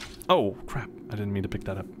 Oh, crap. I didn't mean to pick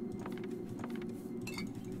that up.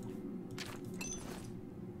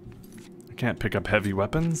 I can't pick up heavy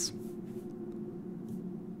weapons.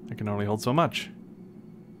 I can only hold so much.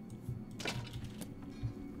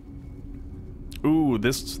 Ooh,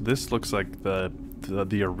 this looks like the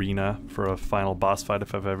arena for a final boss fight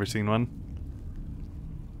if I've ever seen one.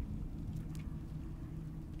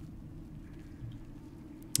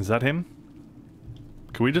 Is that him?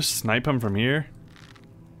 Can we just snipe him from here?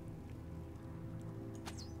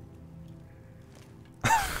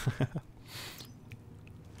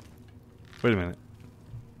 Wait a minute.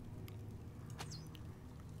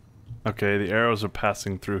 Okay, the arrows are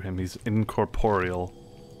passing through him. He's incorporeal.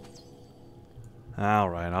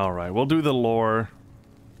 Alright, alright. We'll do the lore.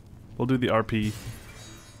 We'll do the RP.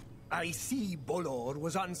 I see Bolor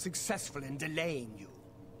was unsuccessful in delaying you.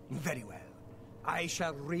 Very well. I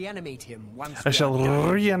shall reanimate him once I shall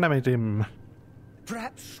reanimate him.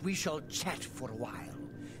 Perhaps we shall chat for a while,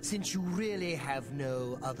 since you really have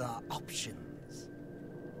no other options.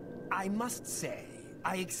 I must say,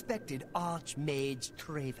 I expected Archmage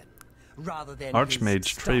Traven, rather than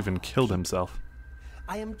Archmage Traven killed himself.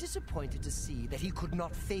 I am disappointed to see that he could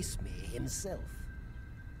not face me himself.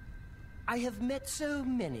 I have met so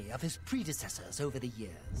many of his predecessors over the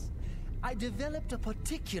years. I developed a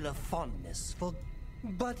particular fondness for...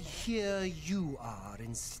 But here you are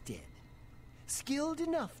instead. Skilled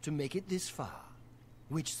enough to make it this far,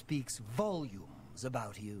 which speaks volumes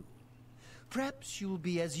about you. Perhaps you'll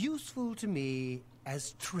be as useful to me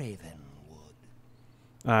as Traven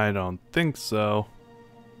would. I don't think so.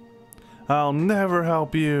 I'll never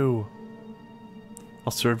help you.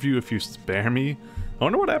 I'll serve you if you spare me. I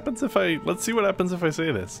wonder what happens if I... Let's see what happens if I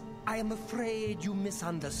say this. I am afraid you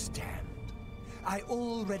misunderstand. I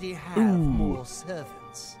already have more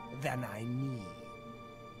servants than I need.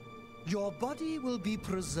 Your body will be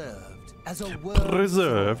preserved as a worm.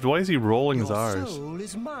 Preserved? Why is he rolling his Your R's? soul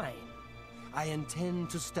is mine. I intend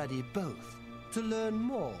to study both to learn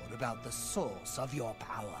more about the source of your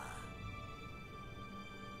power.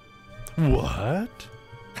 What?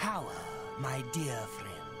 Power, my dear friend.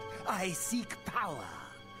 I seek power.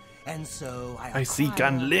 And so I seek acquire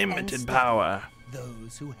unlimited and power.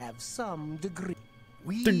 those who have some degree.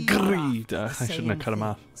 We Degree. are I shouldn't have cut him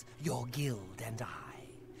off. things, your guild and I.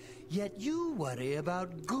 Yet you worry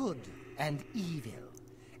about good and evil,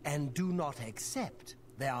 and do not accept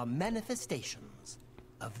their manifestations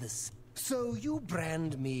of this. So you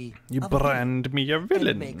brand me. You a villain brand me a and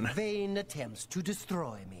villain. make vain attempts to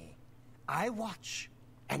destroy me. I watch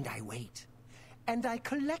and I wait, and I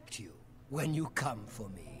collect you when you come for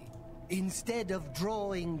me. Instead of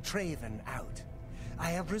drawing Traven out,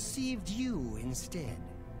 I have received you instead.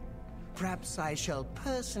 Perhaps I shall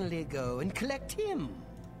personally go and collect him.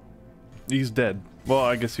 He's dead. Well,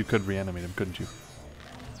 I guess you could reanimate him, couldn't you?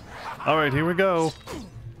 Alright, here we go.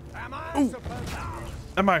 Ooh.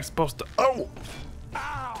 Am I supposed to... Oh!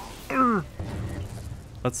 Urgh.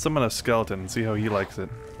 Let's summon a skeleton and see how he likes it.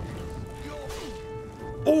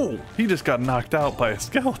 Oh! He just got knocked out by a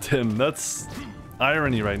skeleton. That's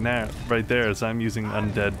irony right now, right there, as I'm using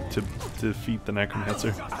undead to defeat the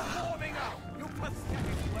necromancer.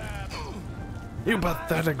 You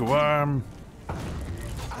pathetic worm!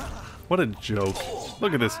 What a joke.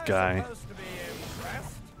 Look at this guy.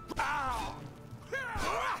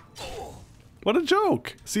 What a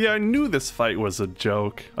joke! See, I knew this fight was a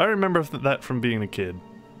joke. I remember that from being a kid.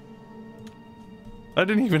 I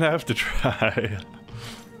didn't even have to try.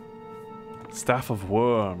 Staff of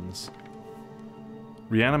Worms.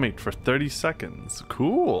 Reanimate for 30 seconds.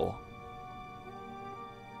 Cool.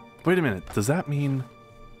 Wait a minute. Does that mean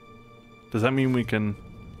we can...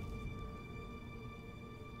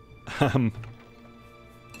 Let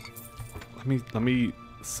me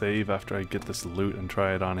save after I get this loot and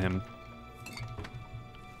try it on him.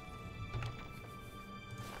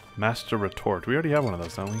 Master Retort. We already have one of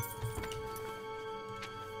those, don't we?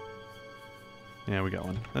 Yeah, we got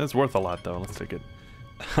one. That's worth a lot, though. Let's take it.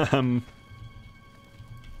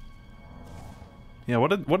 Yeah,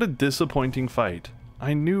 what a disappointing fight.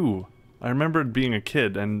 I remembered being a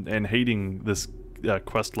kid and hating this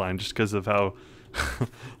quest line just because of how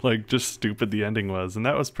like just stupid the ending was, and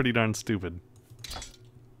that was pretty darn stupid.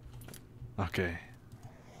 Okay.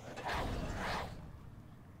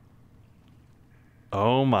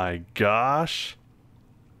 Oh my gosh.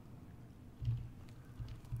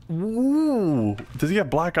 Ooh. Does he have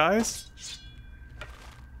black eyes?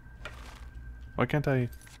 Why can't I...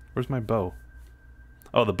 Where's my bow?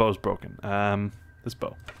 Oh, the bow's broken. This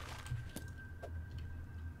bow.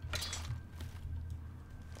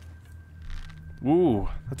 Ooh,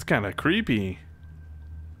 that's kind of creepy.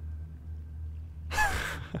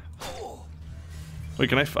 Wait,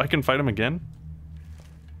 can I can fight him again?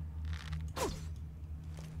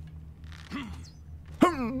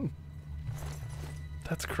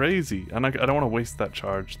 That's crazy. And I don't want to waste that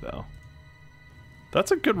charge, though.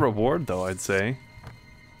 That's a good reward, though, I'd say.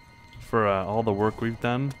 For all the work we've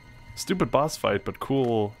done. Stupid boss fight, but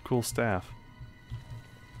cool staff.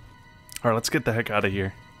 Alright, let's get the heck out of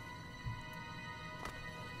here.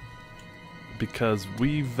 Because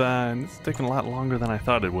it's taken a lot longer than I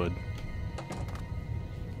thought it would.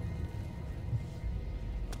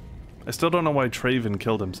 I still don't know why Traven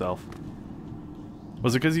killed himself.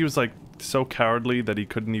 Was it because he was like so cowardly that he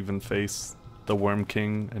couldn't even face the Worm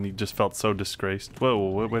King and he just felt so disgraced?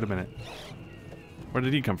 Whoa, wait a minute. Where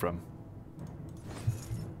did he come from?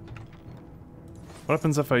 What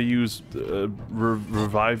happens if I use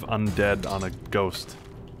revive undead on a ghost?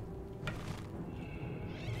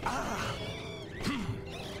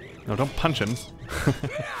 No, don't punch him. Stop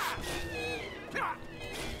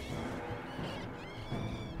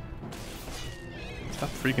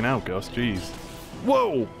freaking out, ghost. Jeez.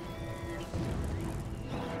 Whoa!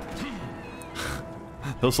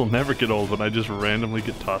 Those will never get old when I just randomly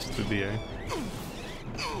get tossed through the air.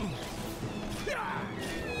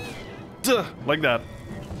 Duh, like that.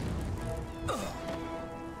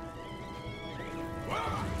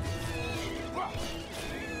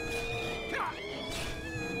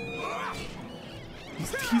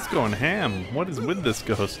 He's going ham. What is with this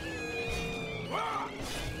ghost?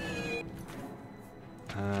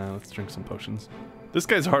 Let's drink some potions. This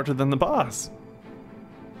guy's harder than the boss.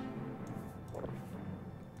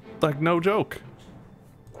 Like, no joke.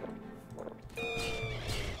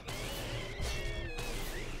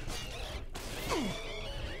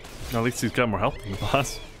 At least he's got more health than the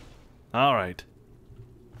boss. Alright.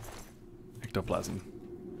 Ectoplasm.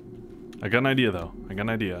 I got an idea though. I got an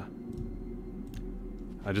idea.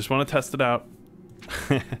 I just want to test it out.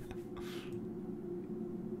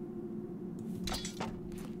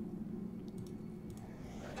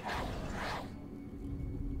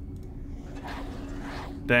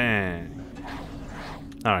 Dang.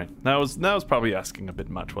 Alright, that was probably asking a bit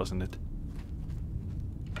much, wasn't it?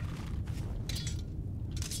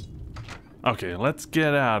 Okay, let's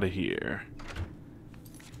get out of here.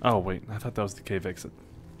 Oh wait, I thought that was the cave exit.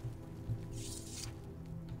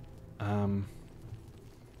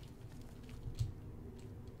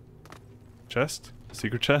 Chest?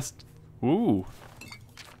 Secret chest? Ooh.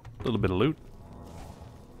 A little bit of loot.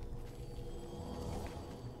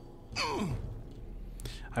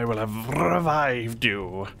 I will have revived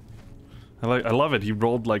you. I love it. He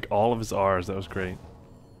rolled like all of his R's. That was great.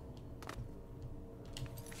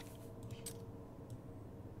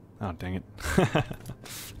 Oh, dang it.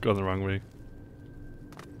 Going the wrong way.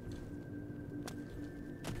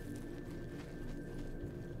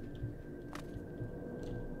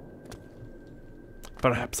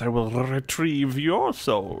 Perhaps I will retrieve your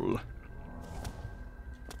soul.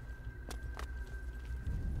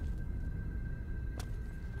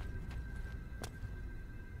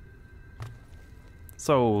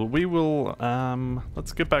 So we will,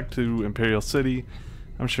 let's get back to Imperial City.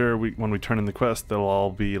 I'm sure when we turn in the quest, they'll all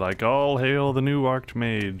be like, all hail the new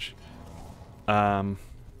Archmage. Then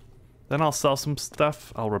I'll sell some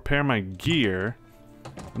stuff, I'll repair my gear,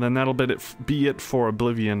 and then that'll be it for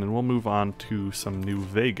Oblivion, and we'll move on to some New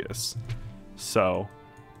Vegas. So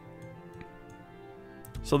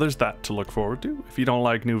there's that to look forward to. If you don't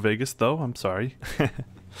like New Vegas, though, I'm sorry.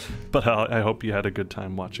 But I hope you had a good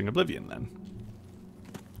time watching Oblivion, then.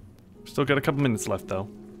 Still got a couple minutes left, though.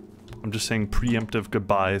 I'm just saying preemptive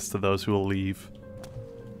goodbyes to those who will leave.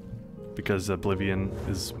 Because Oblivion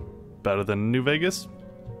is better than New Vegas?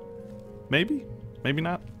 Maybe? Maybe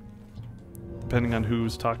not? Depending on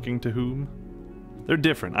who's talking to whom. They're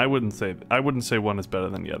different. I wouldn't say one is better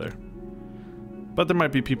than the other. But there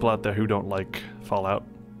might be people out there who don't like Fallout,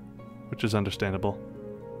 which is understandable.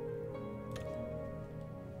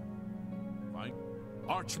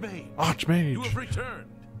 Archmage! Archmage! You have returned!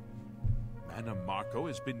 Mana Marco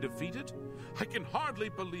has been defeated? I can hardly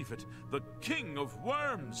believe it. The King of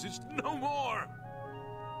Worms is no more!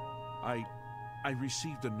 I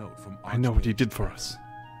received a note from Archmage. I know what he did for us.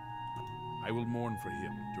 I will mourn for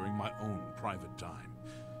him during my own private time.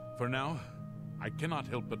 For now, I cannot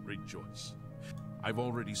help but rejoice. I've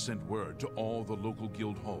already sent word to all the local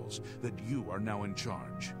guild halls that you are now in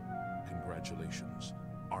charge. Congratulations,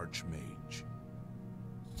 Archmage.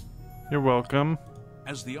 You're welcome.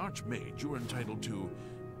 As the Archmage, you are entitled to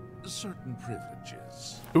certain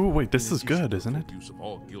privileges. Ooh, wait, this is good, isn't it? Use of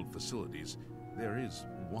all guild facilities. There is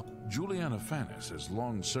one. Juliana Fanis has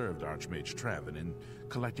long served Archmage Travin in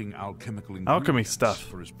collecting alchemical ingredients stuff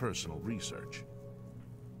for his personal research.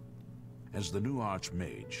 As the new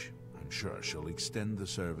Archmage, I'm sure she'll extend the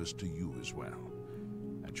service to you as well.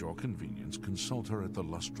 At your convenience, consult her at the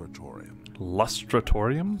Lustratorium.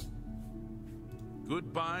 Lustratorium?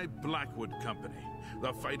 Goodbye, Blackwood Company.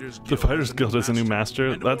 The Fighters Guild. The Fighters Guild is a new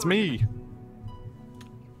master. That's me.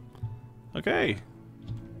 Okay.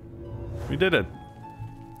 We did it.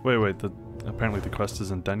 Wait, apparently the quest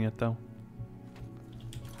isn't done yet, though.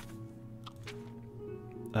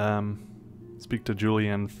 Speak to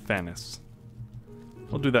Julian Fanis.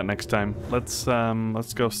 We'll do that next time. Let's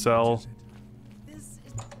go sell,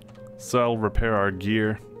 repair our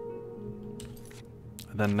gear.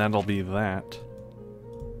 And then that'll be that.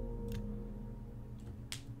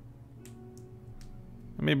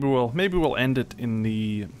 Maybe we'll end it in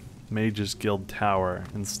the Mages Guild Tower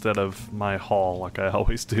instead of my hall like I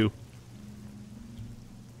always do.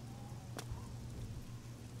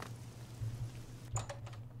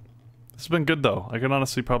 This has been good though. I could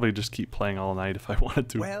honestly probably just keep playing all night if I wanted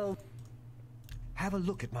to. Well, have a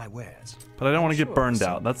look at my wares. But I don't want to get burned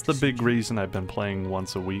out. That's the big reason I've been playing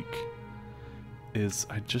once a week. Is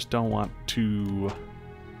I just don't want to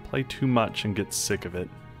play too much and get sick of it.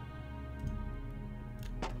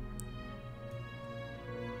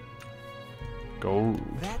 Gold.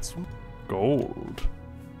 That's Gold.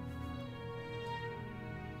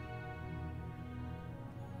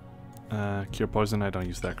 Cure poison, I don't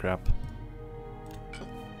use that crap.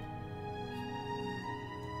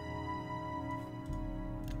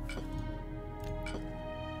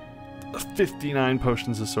 59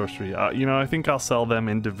 potions of sorcery. You know, I think I'll sell them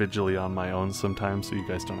individually on my own sometime so you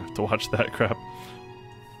guys don't have to watch that crap.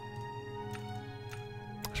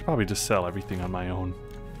 I should probably just sell everything on my own.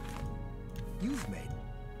 You've made.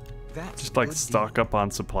 That's Just like good stock up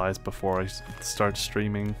on supplies before I start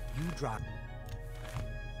streaming. deal. You drop.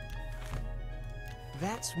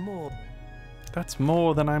 That's more. That's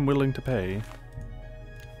more than I'm willing to pay.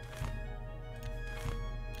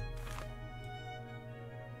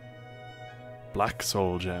 Black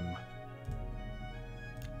Soul Gem.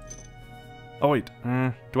 Oh wait,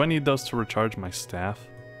 do I need those to recharge my staff?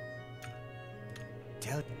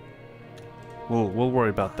 Tell. We'll worry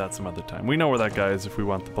about that some other time. We know where that guy is if we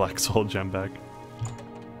want the Black Soul Gem back.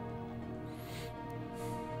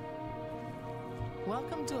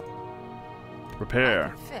 Welcome to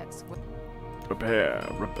Repair. Fix.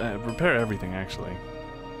 Repair everything, actually.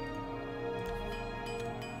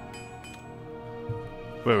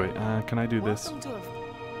 Wait, can I do this? Welcome to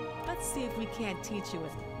Let's see if we can't teach you a...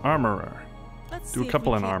 Armorer. Let's Do see a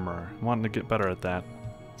couple if in we can't... armor. I'm wanting to get better at that.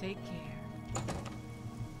 Take care.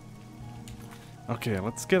 Okay,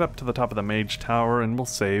 let's get up to the top of the mage tower and we'll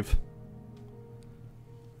save.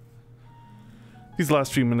 These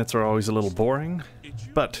last few minutes are always a little boring,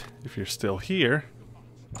 but if you're still here,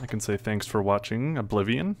 I can say thanks for watching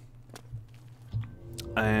Oblivion.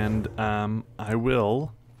 And I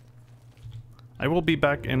will be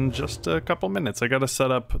back in just a couple minutes. I gotta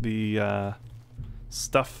set up the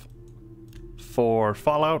stuff for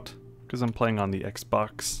Fallout, because I'm playing on the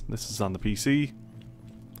Xbox. This is on the PC.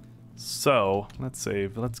 So, let's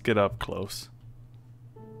save. Let's get up close.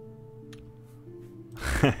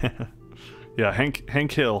 Yeah,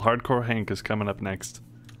 Hank Hill, Hardcore Hank is coming up next.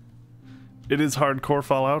 It is Hardcore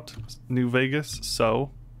Fallout, New Vegas,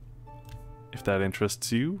 so if that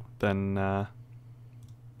interests you, then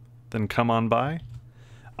come on by.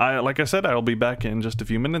 Like I said, I'll be back in just a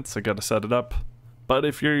few minutes. I gotta set it up. But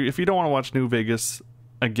if you don't want to watch New Vegas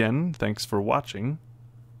again, thanks for watching.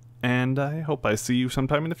 And I hope I see you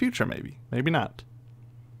sometime in the future, maybe. Maybe not.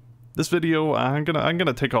 This video, I'm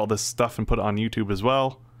gonna take all this stuff and put it on YouTube as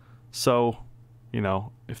well. So, you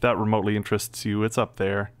know, if that remotely interests you, it's up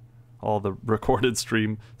there. All the recorded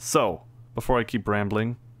stream. So, before I keep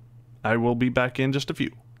rambling, I will be back in just a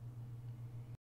few.